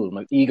like a fool.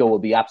 My ego will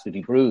be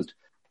absolutely bruised.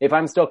 If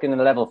I'm stuck in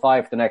a level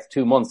 5 for the next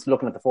 2 months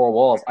looking at the 4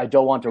 walls, I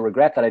don't want to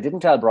regret that I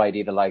didn't tell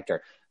Bridie that I liked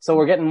her. So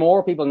we're getting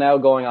more people now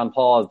going on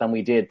pause than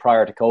we did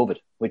prior to COVID,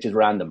 which is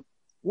random.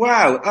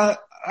 Wow.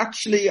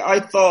 Actually, I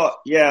thought,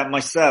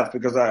 myself,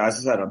 because as I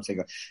said, I'm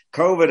single.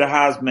 COVID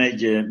has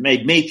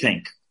made me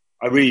think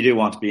I really do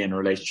want to be in a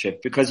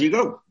relationship, because you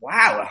go,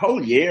 wow, a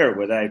whole year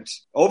without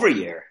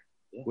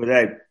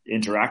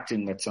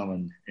interacting with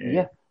someone.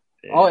 Yeah.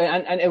 Oh,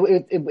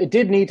 and it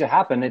did need to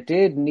happen. It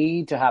did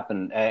need to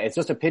happen. It's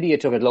just a pity it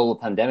took a global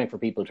pandemic for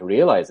people to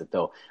realize it,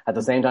 though, at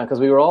the same time,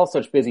 because we were all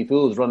such busy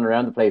fools running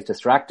around the place,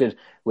 distracted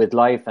with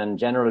life and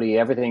generally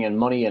everything, and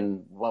money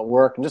and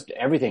work and just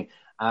everything.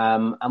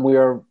 And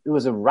it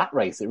was a rat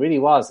race. It really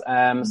was.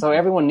 So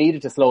everyone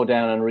needed to slow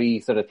down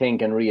and sort of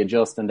think and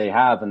readjust, and they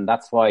have. And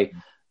that's why,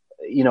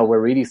 we're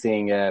really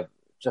seeing,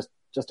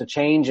 just a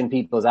change in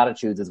people's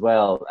attitudes as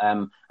well.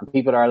 And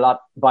people are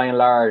by and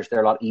large,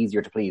 they're a lot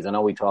easier to please. I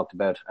know we talked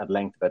at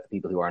length about the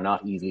people who are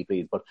not easily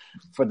pleased, but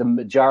for the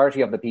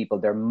majority of the people,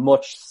 they're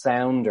much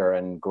sounder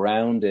and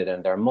grounded,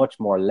 and they're much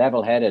more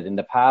level-headed. In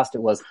the past,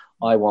 it was,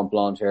 I want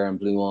blonde hair and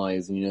blue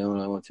eyes, and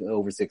I want to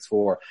over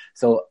 6'4".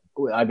 So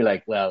I'd be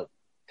like, well,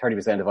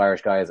 30% of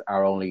Irish guys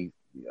are only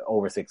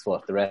over 6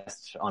 foot. The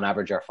rest on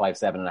average are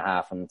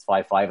 5'7.5" and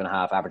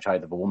 5'5.5" average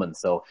height of a woman.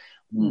 So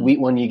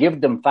when you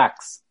give them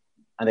facts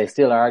and they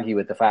still argue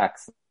with the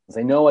facts and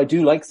say, no, I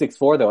do like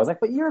 6'4" though. I was like,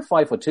 but you're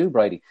 5'2",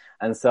 Bridie.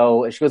 And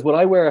so she goes, well,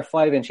 I wear a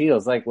 5-inch heel. I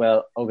was like,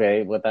 well,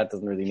 okay, but that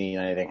doesn't really mean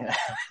anything.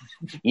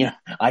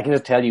 I can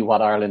just tell you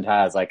what Ireland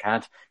has. I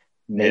can't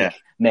make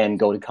men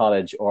go to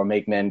college or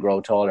make men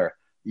grow taller.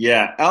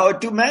 Yeah. Oh,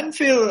 do men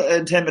feel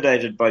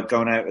intimidated by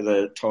going out with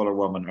a taller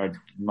woman, or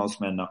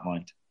most men not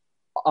mind?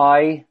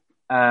 I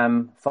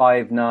am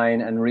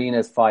 5'9" and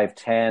Rena's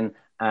 5'10",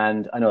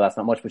 and I know that's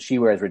not much, but she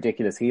wears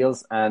ridiculous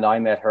heels. And I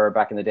met her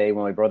back in the day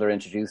when my brother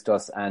introduced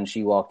us, and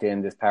she walked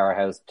in, this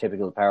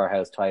typical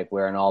powerhouse type,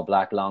 wearing all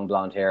black, long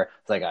blonde hair.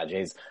 It's like,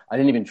 jeez. I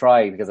didn't even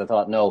try because I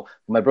thought, no.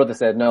 My brother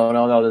said, no,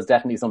 there's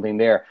definitely something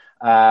there.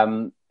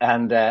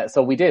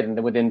 So we did,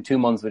 and within 2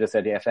 months we just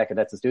said, yeah, feck it,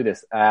 let's just do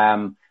this.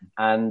 So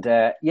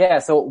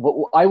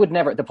I would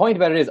never, the point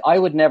about it is I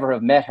would never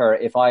have met her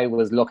if I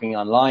was looking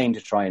online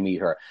to try and meet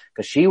her,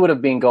 because she would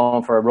have been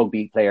going for a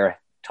rugby player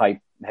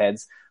type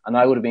heads and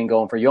I would have been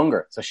going for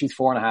younger. So she's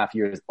 4.5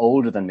 years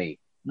older than me,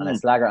 and I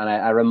slag her, and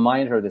I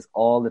remind her this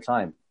all the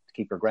time to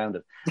keep her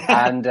grounded.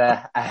 And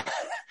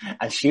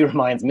she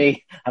reminds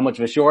me how much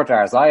of a short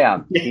arse I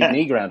am to keep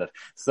me grounded.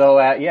 So,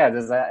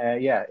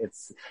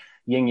 it's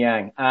yin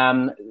yang.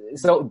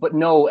 But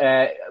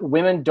no,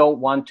 women don't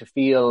want to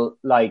feel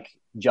like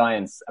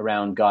giants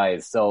around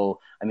guys. So,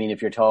 I mean,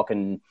 if you're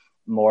talking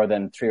more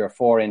than 3 or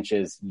 4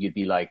 inches, you'd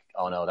be like,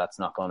 oh no, that's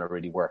not going to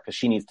really work, because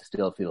she needs to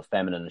still feel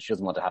feminine, and she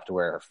doesn't want to have to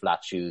wear her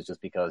flat shoes just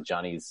because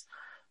Johnny's,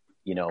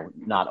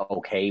 not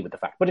okay with the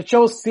fact. But it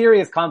shows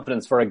serious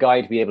confidence for a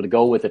guy to be able to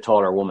go with a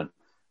taller woman.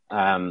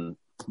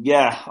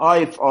 Yeah,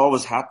 I've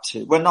always had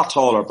to. Well, not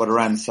taller, but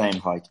around the same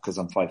height, because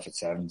I'm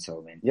 5'7",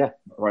 so I mean,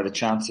 what are the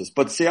chances?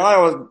 But see,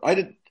 I'm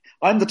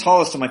the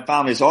tallest in my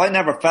family, so I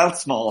never felt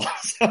small.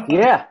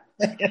 Yeah.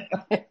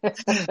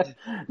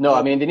 No,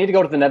 I mean, they need to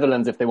go to the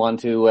Netherlands if they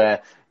want to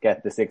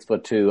get the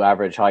 6'2"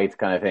 average height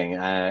kind of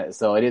thing.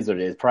 So it is what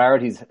it is.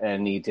 Priorities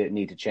need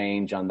to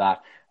change on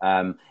that.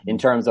 In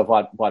terms of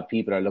what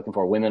people are looking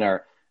for,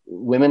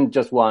 women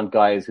just want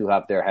guys who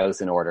have their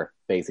house in order.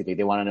 Basically,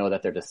 they want to know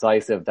that they're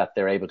decisive, that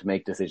they're able to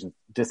make decisions.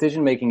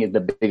 Decision making is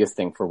the biggest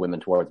thing for women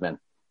towards men.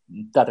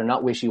 That they're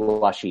not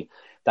wishy-washy,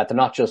 that they're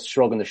not just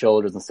shrugging the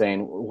shoulders and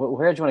saying,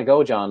 where do you want to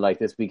go, John, like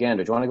this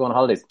weekend? Or do you want to go on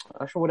holidays?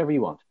 Sure, whatever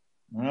you want.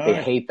 They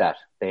hate that.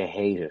 They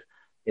hate it.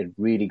 It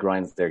really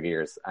grinds their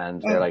gears,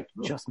 and they're like,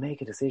 just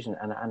make a decision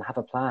and have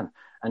a plan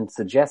and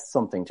suggest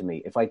something to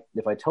me. If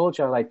I told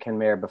you I liked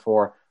Kenmare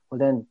before, well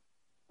then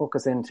book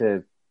us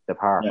into the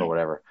park or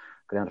whatever.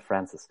 Go down to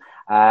Francis.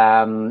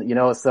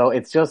 So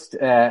it's just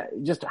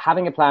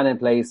having a plan in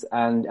place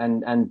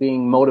and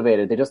being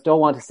motivated. They just don't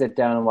want to sit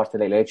down and watch the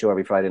Late Late Show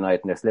every Friday night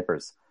in their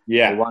slippers.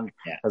 Yeah.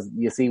 Because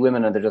you see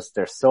women and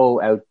they're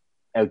so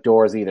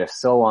outdoorsy, they're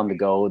so on the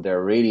go,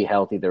 they're really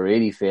healthy, they're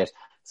really fit.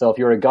 So if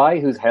you're a guy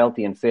who's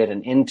healthy and fit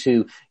and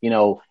into,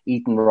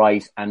 eating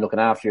right and looking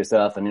after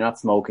yourself, and you're not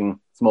smoking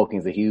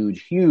is a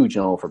huge, huge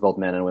no for both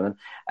men and women.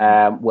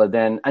 Well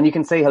then, and you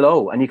can say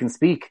hello and you can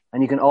speak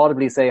and you can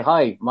audibly say,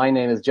 hi, my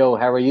name is Joe,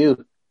 how are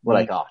you? We're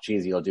like, oh,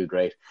 geez, you'll do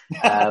great.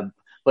 But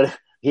if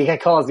you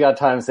get calls the odd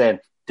time saying,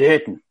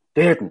 dating.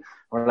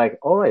 We're like,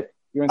 all right,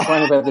 you're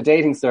inquiring about the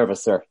dating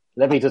service, sir.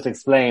 Let me just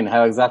explain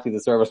how exactly the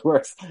service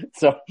works.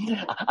 So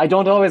I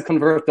don't always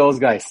convert those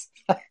guys.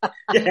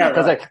 Yeah, right. I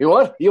was like, you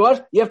what?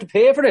 You have to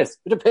pay for this.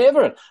 You have to pay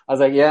for it. I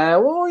was like, yeah,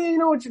 well, you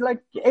know what?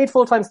 Like 8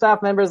 full-time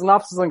staff members and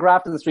officers on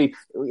Grafton Street,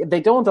 they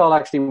don't all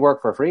actually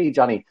work for free,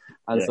 Johnny.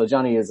 And so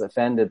Johnny is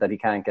offended that he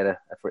can't get a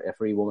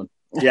free woman.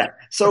 Yeah.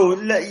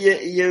 So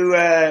you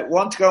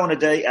want to go on a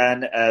date,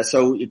 and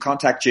so you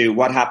contact you.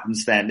 What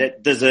happens then?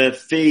 There's a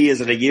fee.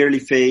 Is it a yearly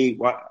fee?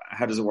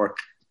 How does it work?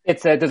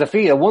 There's a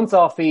fee, a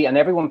once-off fee, and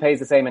everyone pays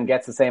the same and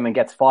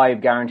gets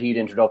 5 guaranteed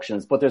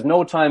introductions, but there's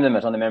no time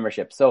limit on the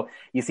membership. So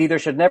you see, there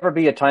should never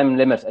be a time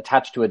limit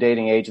attached to a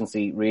dating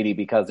agency, really,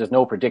 because there's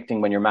no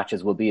predicting when your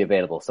matches will be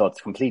available. So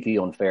it's completely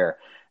unfair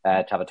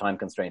to have a time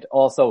constraint.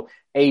 Also,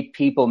 8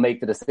 people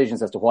make the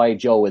decisions as to why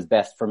Joe is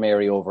best for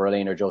Mary over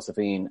Elaine or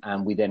Josephine,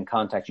 and we then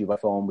contact you by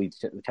phone. We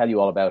tell you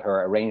all about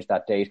her, arrange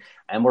that date,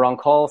 and we're on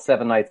call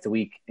 7 nights a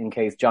week in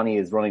case Johnny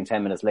is running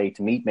 10 minutes late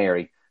to meet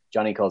Mary.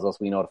 Johnny calls us,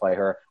 we notify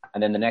her,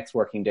 and then the next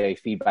working day,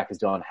 feedback is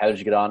done. How did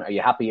you get on? Are you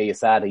happy? Are you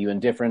sad? Are you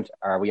indifferent?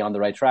 Are we on the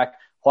right track?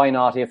 Why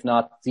not? If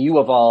not, so you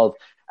evolve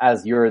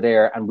as you're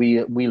there, and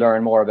we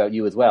learn more about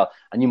you as well.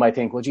 And you might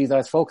think, well, geez, I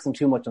was focusing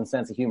too much on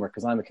sense of humor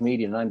because I'm a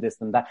comedian and I'm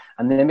this and that.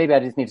 And then maybe I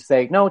just need to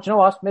say, no, do you know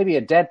what? Maybe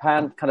a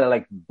deadpan, kind of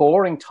like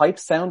boring type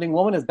sounding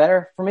woman is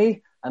better for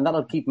me. And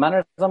that'll keep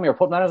manners on me or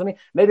put manners on me.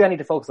 Maybe I need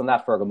to focus on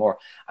that furthermore.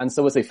 And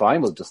so we'll say,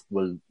 fine,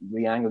 we'll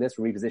re-angle this,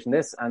 reposition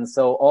this. And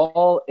so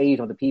all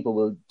 8 of the people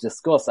will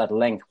discuss at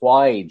length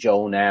why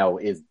Joe now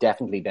is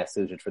definitely best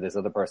suited for this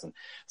other person.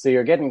 So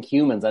you're getting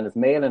humans, and it's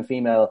male and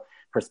female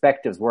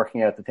perspectives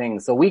working out the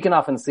things. So we can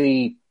often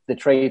see the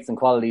traits and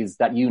qualities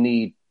that you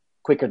need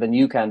quicker than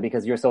you can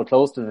because you're so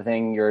close to the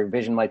thing, your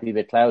vision might be a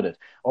bit clouded.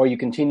 Or you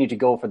continue to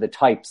go for the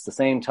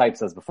same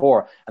types as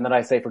before. And then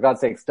I say, for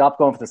God's sake, stop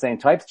going for the same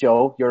types,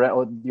 Joe.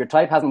 Your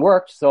type hasn't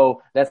worked,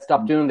 so let's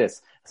stop doing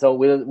this. So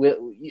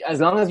we'll, as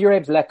long as you're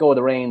able to let go of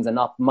the reins and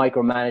not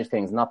micromanage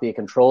things, and not be a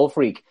control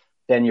freak,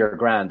 then you're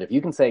grand. If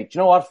you can say, do you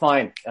know what?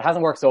 Fine. It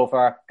hasn't worked so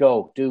far.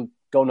 Go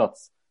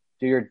nuts.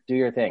 Do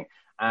your thing.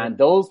 And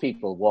those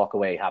people walk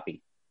away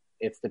happy.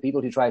 It's the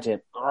people who try to,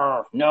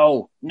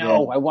 no,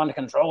 I want to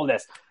control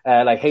this.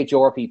 Like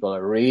HR people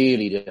are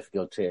really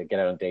difficult to get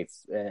out on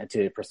dates,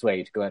 to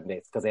persuade to go out on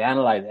dates because they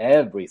analyze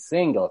every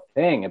single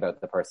thing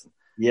about the person.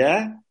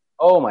 Yeah.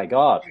 Oh my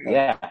God.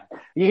 Yeah.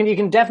 You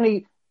can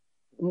definitely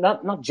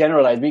not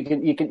generalize, but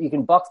you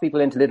can box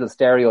people into little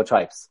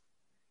stereotypes.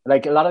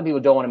 Like a lot of people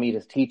don't want to meet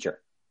a teacher,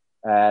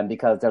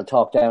 because they'll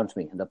talk down to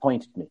me and they'll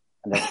point at me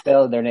and they'll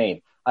spell their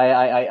name.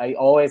 I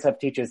always have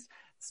teachers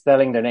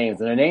spelling their names,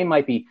 and their name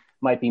might be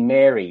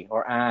Mary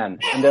or Anne,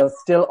 and they'll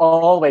still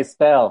always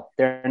spell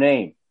their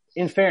name.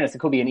 In fairness, it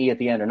could be an E at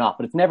the end or not,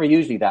 but it's never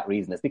usually that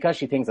reason. It's because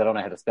she thinks I don't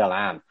know how to spell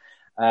Anne.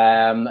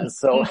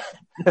 So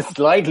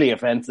slightly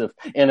offensive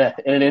in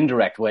an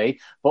indirect way,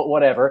 but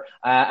whatever.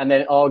 And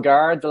then all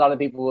guards, a lot of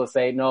people will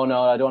say, no,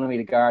 I don't want to meet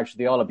a guard.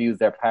 They all abuse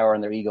their power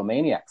and they're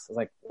egomaniacs. It's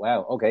like,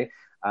 wow, okay.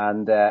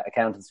 And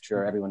accountants,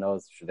 sure, everyone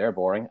knows, sure, they're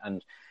boring.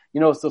 And,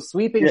 so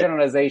sweeping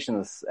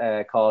generalizations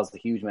cause a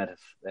huge amount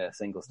of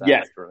single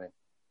standards for me.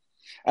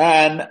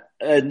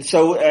 And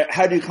so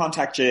how do you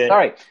contact you?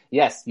 Sorry.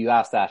 Yes, you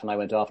asked that and I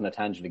went off on a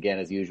tangent again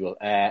as usual.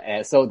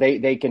 So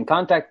they can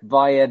contact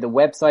via the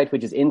website,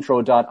 which is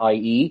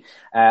intro.ie,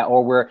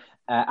 or we're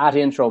at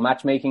Intro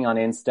Matchmaking on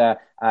Insta.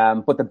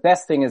 But the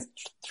best thing is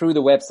through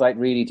the website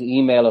really to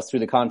email us through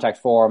the contact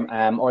form,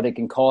 or they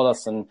can call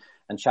us and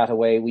chat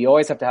away. We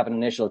always have to have an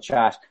initial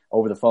chat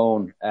over the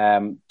phone,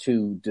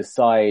 to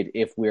decide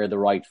if we're the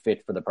right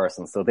fit for the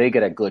person. So they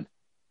get a good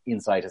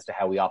insight as to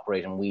how we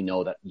operate, and we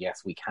know that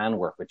yes, we can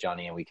work with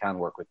Johnny and we can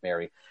work with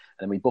Mary, and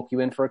then we book you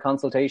in for a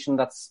consultation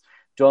that's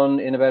done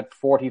in about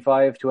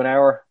 45 to an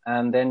hour,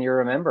 and then you're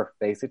a member.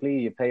 Basically,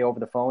 you pay over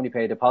the phone, you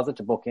pay a deposit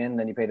to book in,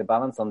 then you pay the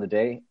balance on the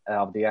day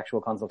of the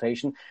actual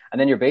consultation, and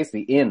then you're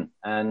basically in.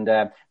 And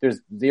there's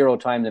 0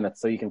 time limit,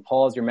 so you can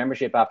pause your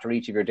membership after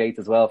each of your dates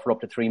as well for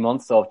up to 3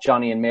 months. So if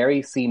Johnny and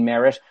Mary see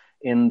merit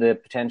in the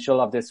potential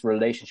of this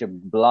relationship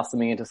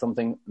blossoming into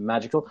something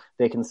magical,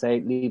 they can say,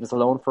 leave us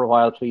alone for a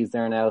while, please,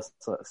 there now,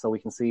 so we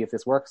can see if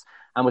this works.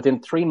 And within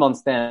 3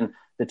 months then,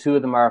 the two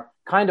of them are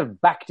kind of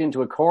backed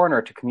into a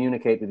corner to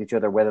communicate with each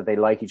other whether they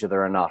like each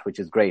other or not, which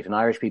is great. And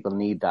Irish people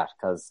need that,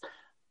 because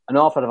an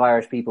awful lot of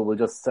Irish people will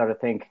just sort of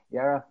think,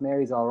 yeah,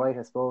 Mary's all right,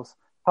 I suppose.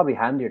 Probably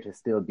handier to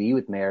still be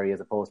with Mary as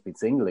opposed to be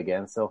single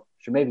again. So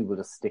sure, maybe we'll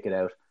just stick it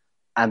out.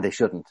 And they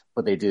shouldn't,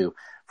 but they do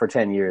for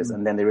 10 years.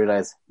 And then they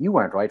realize, you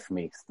weren't right for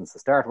me since the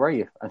start, were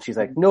you? And she's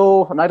like,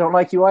 no, and I don't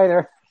like you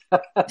either.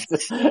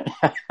 And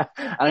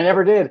I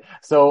never did.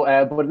 So,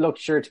 but look,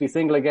 sure, to be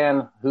single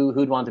again,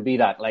 who'd want to be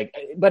that?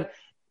 But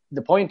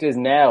the point is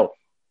now,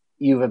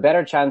 you have a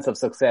better chance of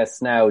success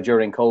now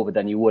during COVID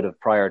than you would have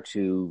prior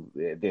to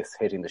this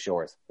hitting the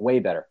shores. Way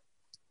better.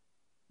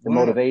 The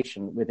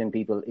motivation within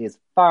people is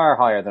far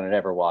higher than it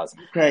ever was.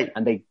 Great.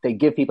 And they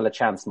give people a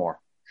chance more.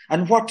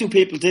 And what do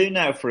people do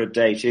now for a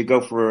date? You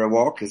go for a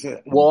walk, is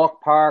it?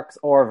 Walk, parks,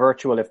 or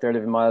virtual if they're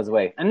living miles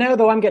away. And now,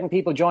 though, I'm getting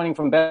people joining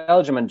from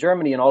Belgium and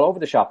Germany and all over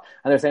the shop.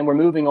 And they're saying, we're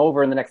moving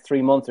over in the next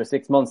 3 months or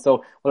 6 months.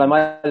 So, well, I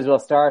might as well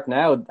start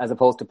now as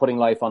opposed to putting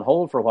life on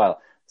hold for a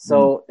while.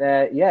 So,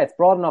 it's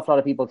brought enough a lot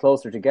of people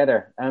closer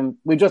together.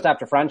 We're just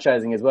after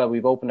franchising as well.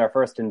 We've opened our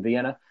first in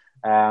Vienna,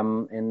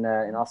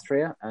 in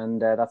Austria.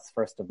 And that's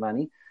first of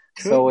many.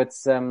 Cool. So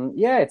it's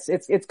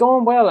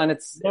going well, and I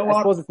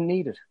suppose it's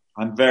needed.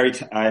 I'm very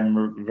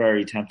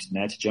tempted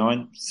now to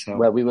join. So.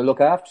 Well, we will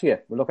look after you.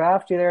 We'll look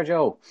after you there,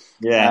 Joe.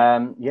 Yeah.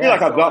 I feel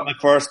like I've got my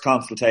first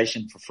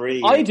consultation for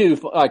free. I do.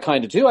 I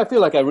kind of do. I feel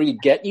like I really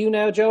get you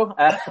now, Joe.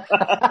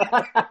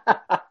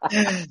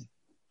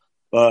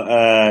 But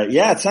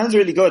it sounds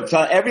really good. So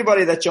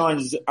everybody that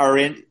joins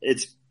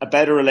it's a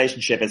better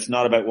relationship. It's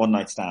not about one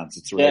night stands.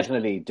 It's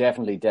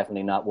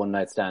definitely not one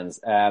night stands.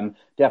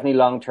 Definitely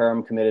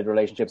long-term committed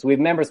relationships. We have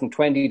members from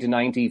 20 to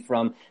 90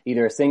 from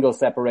either single,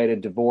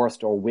 separated,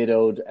 divorced or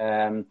widowed,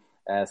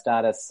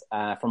 status,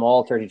 from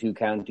all 32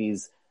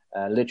 counties,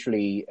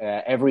 literally,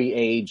 every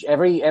age,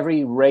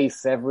 every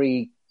race,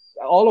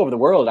 all over the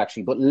world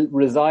actually, but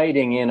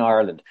residing in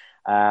Ireland.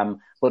 But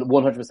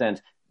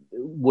 100%.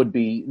 Would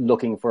be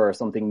looking for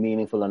something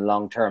meaningful and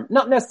long term.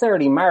 Not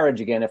necessarily marriage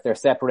again if they're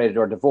separated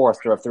or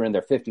divorced or if they're in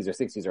their 50s or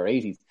 60s or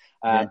 80s.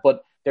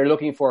 But they're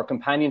looking for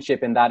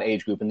companionship in that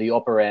age group, in the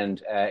upper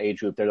end age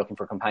group. They're looking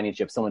for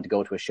companionship, someone to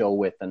go to a show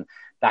with and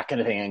that kind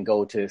of thing, and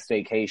go to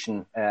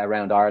staycation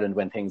around Ireland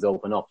when things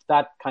open up.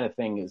 That kind of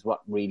thing is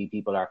what really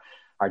people are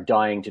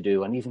dying to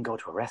do, and even go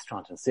to a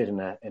restaurant and sit in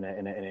a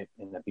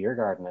beer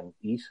garden and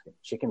eat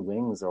chicken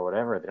wings or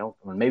whatever. They don't,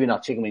 maybe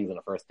not chicken wings on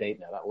a first date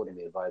now, that wouldn't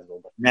be advisable,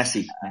 but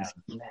messy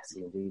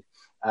indeed.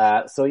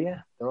 So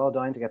yeah, they're all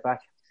dying to get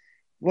back.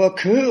 Well,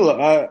 cool.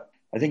 I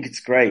think it's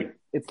great.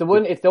 It's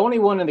the only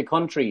one in the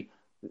country,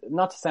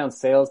 not to sound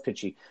sales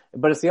pitchy,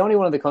 but it's the only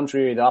one in the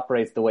country that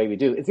operates the way we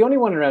do. It's the only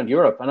one around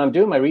Europe, and I'm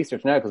doing my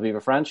research now because we have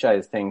a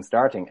franchise thing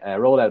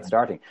rollout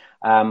starting,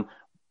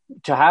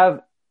 to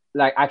have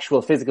like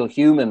actual physical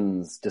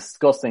humans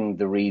discussing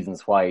the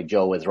reasons why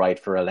Joe is right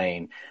for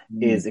Elaine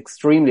is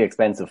extremely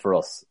expensive for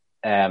us.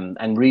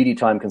 And really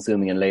time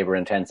consuming and labor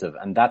intensive.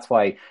 And that's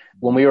why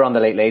when we were on the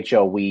Late Late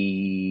Show,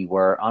 we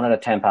were on it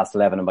at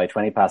 11:10, and by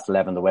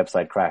 11:20, the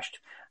website crashed.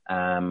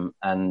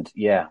 And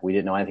yeah, we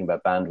didn't know anything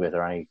about bandwidth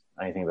or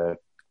anything about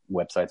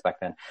websites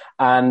back then.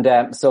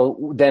 And,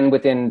 so then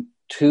within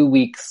 2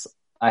 weeks,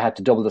 I had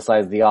to double the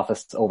size of the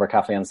office over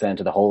Café en Seine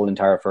to the whole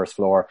entire first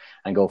floor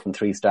and go from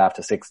 3 staff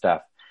to 6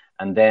 staff.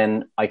 And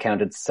then I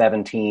counted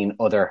 17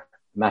 other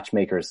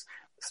matchmakers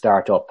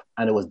start up,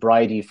 and it was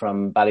Bridie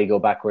from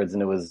Ballygo backwards,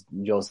 and it was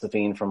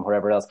Josephine from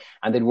wherever else,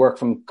 and they'd work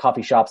from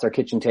coffee shops or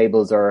kitchen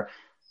tables or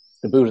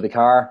the boot of the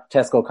car,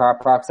 Tesco car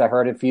parks. I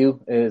heard a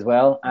few as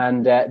well,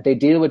 and they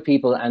deal with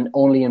people and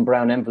only in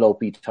brown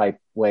envelope-y type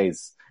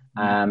ways,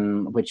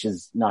 which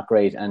is not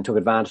great, and took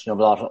advantage of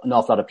an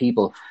awful lot of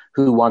people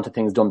who wanted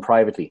things done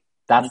privately.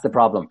 That's the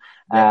problem.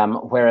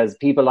 Whereas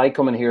people like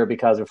coming here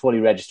because they're fully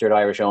registered,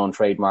 Irish owned,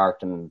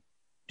 trademarked, and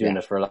doing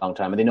it for a long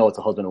time, and they know it's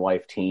a husband and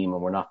wife team,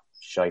 and we're not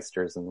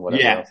shysters and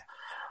whatever else.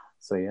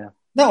 So yeah.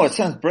 No, it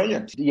sounds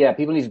brilliant. Yeah,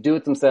 people need to do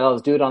it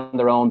themselves, do it on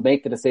their own,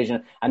 make the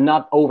decision, and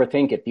not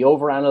overthink it. The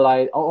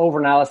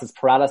overanalysis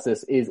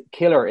paralysis is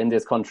killer in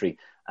this country.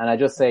 And I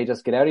just say,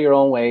 just get out of your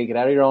own way, get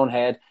out of your own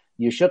head.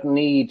 You shouldn't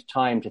need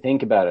time to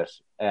think about it.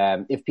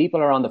 If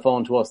people are on the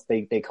phone to us,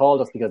 they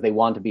called us because they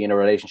want to be in a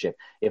relationship.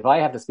 If I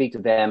have to speak to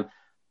them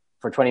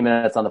for 20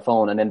 minutes on the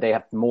phone and then they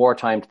have more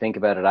time to think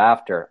about it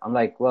after, I'm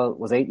like, well,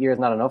 was 8 years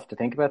not enough to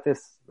think about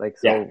this? Like,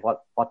 so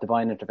what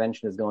divine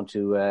intervention is going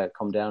to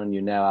come down on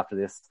you now after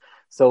this?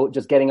 So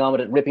just getting on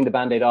with it, ripping the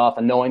Band-Aid off,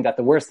 and knowing that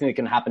the worst thing that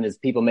can happen is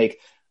people make,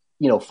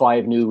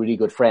 5 new really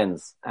good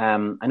friends. I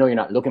know you're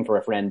not looking for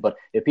a friend, but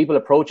if people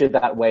approach it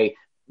that way,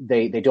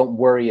 they don't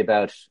worry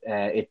about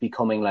it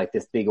becoming like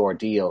this big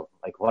ordeal.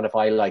 Like, what if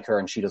I like her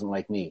and she doesn't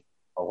like me?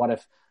 Or what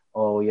if,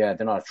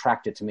 they're not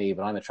attracted to me,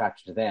 but I'm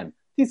attracted to them?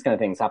 These kind of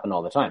things happen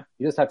all the time.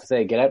 You just have to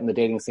say, get out in the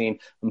dating scene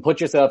and put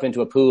yourself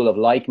into a pool of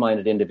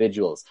like-minded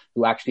individuals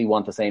who actually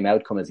want the same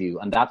outcome as you.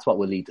 And that's what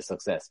will lead to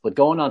success. But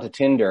going on to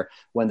Tinder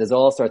when there's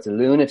all sorts of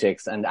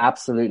lunatics and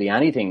absolutely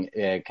anything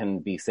can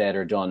be said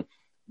or done,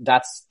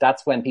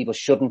 that's when people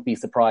shouldn't be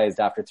surprised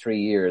after 3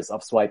 years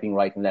of swiping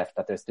right and left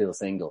that they're still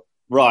single.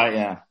 Right,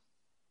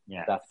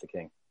 yeah. That's the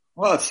king.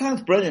 Well, it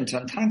sounds brilliant,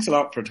 and thanks a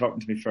lot for talking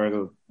to me,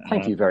 Fergal.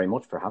 Thank you very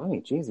much for having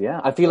me. Jeez, yeah.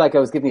 I feel like I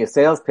was giving you a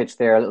sales pitch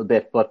there a little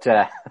bit, but...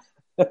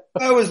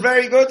 That was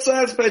very good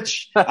sales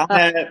pitch.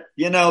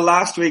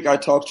 Last week I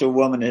talked to a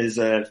woman who's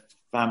a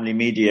family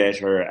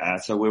mediator,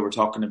 so we were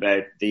talking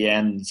about the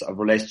ends of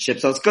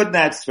relationships. So it's good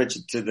now to switch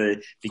it to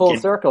the full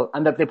circle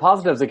and the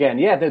positives again.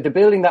 Yeah, the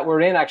building that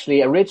we're in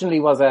actually originally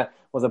was a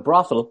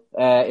brothel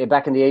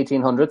back in the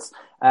 1800s.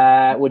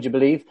 Would you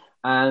believe?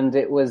 And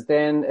it was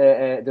then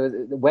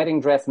the wedding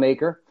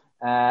dressmaker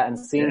and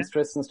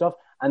seamstress and stuff.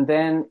 And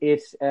then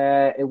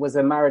it was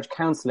a marriage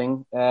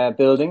counselling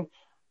building.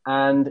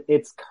 And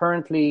it's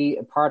currently,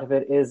 part of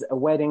it is a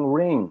wedding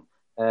ring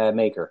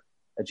maker,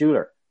 a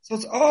jeweler. So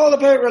it's all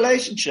about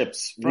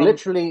relationships.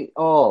 Literally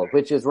all,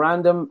 which is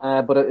random,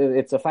 but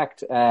it's a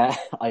fact.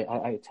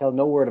 I tell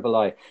no word of a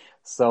lie.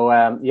 So,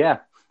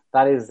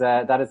 that is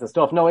the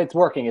stuff. No, it's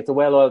working. It's a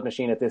well-oiled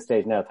machine at this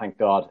stage now, thank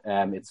God.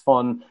 It's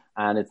fun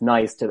and it's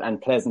nice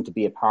and pleasant to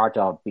be a part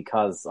of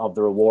because of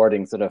the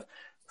rewarding sort of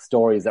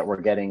stories that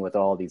we're getting with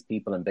all these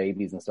people and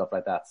babies and stuff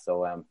like that.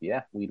 So,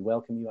 we'd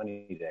welcome you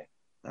any day.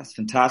 That's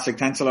fantastic.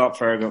 Thanks a lot,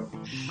 Fergal.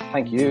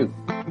 Thank you.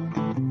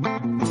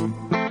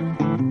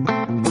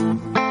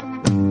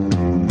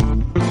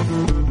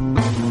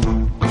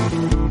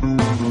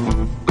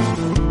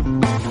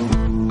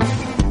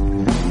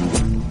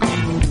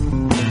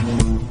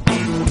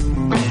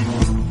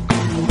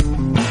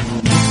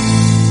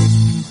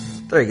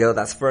 There you go,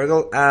 that's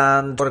Fergal,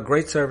 and what a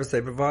great service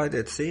they provide,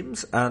 it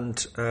seems,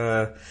 and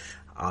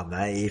I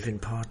may even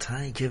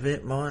partake of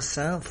it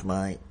myself,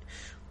 mate.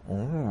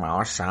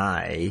 I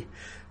say.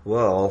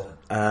 Well,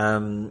 I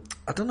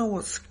don't know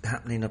what's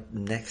happening up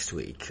next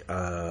week.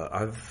 I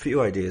have a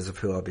few ideas of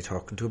who I'll be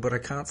talking to, but I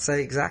can't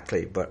say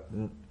exactly. But,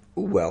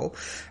 you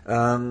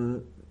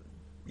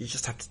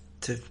just have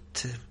to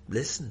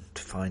listen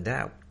to find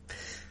out.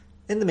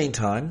 In the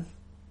meantime,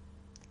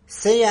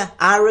 see ya,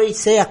 Ari,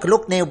 see ya. Good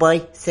luck now,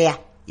 boy. See ya.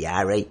 Yeah,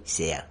 Ari,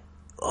 see ya.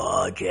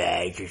 Oh,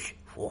 Jesus,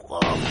 fuck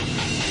off.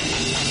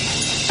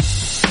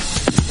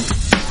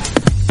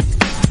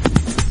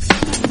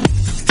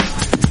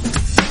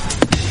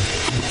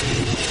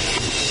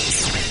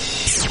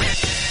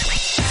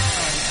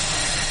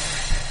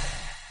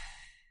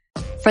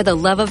 For the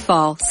love of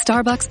fall,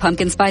 Starbucks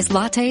Pumpkin Spice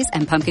Lattes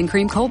and Pumpkin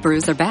Cream Cold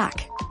Brews are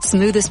back.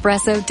 Smooth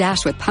espresso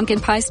dashed with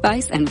pumpkin pie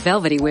spice and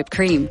velvety whipped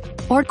cream.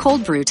 Or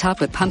cold brew topped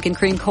with pumpkin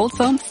cream cold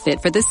foam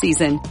fit for the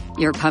season.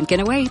 Your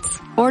pumpkin awaits.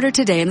 Order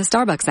today in the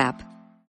Starbucks app.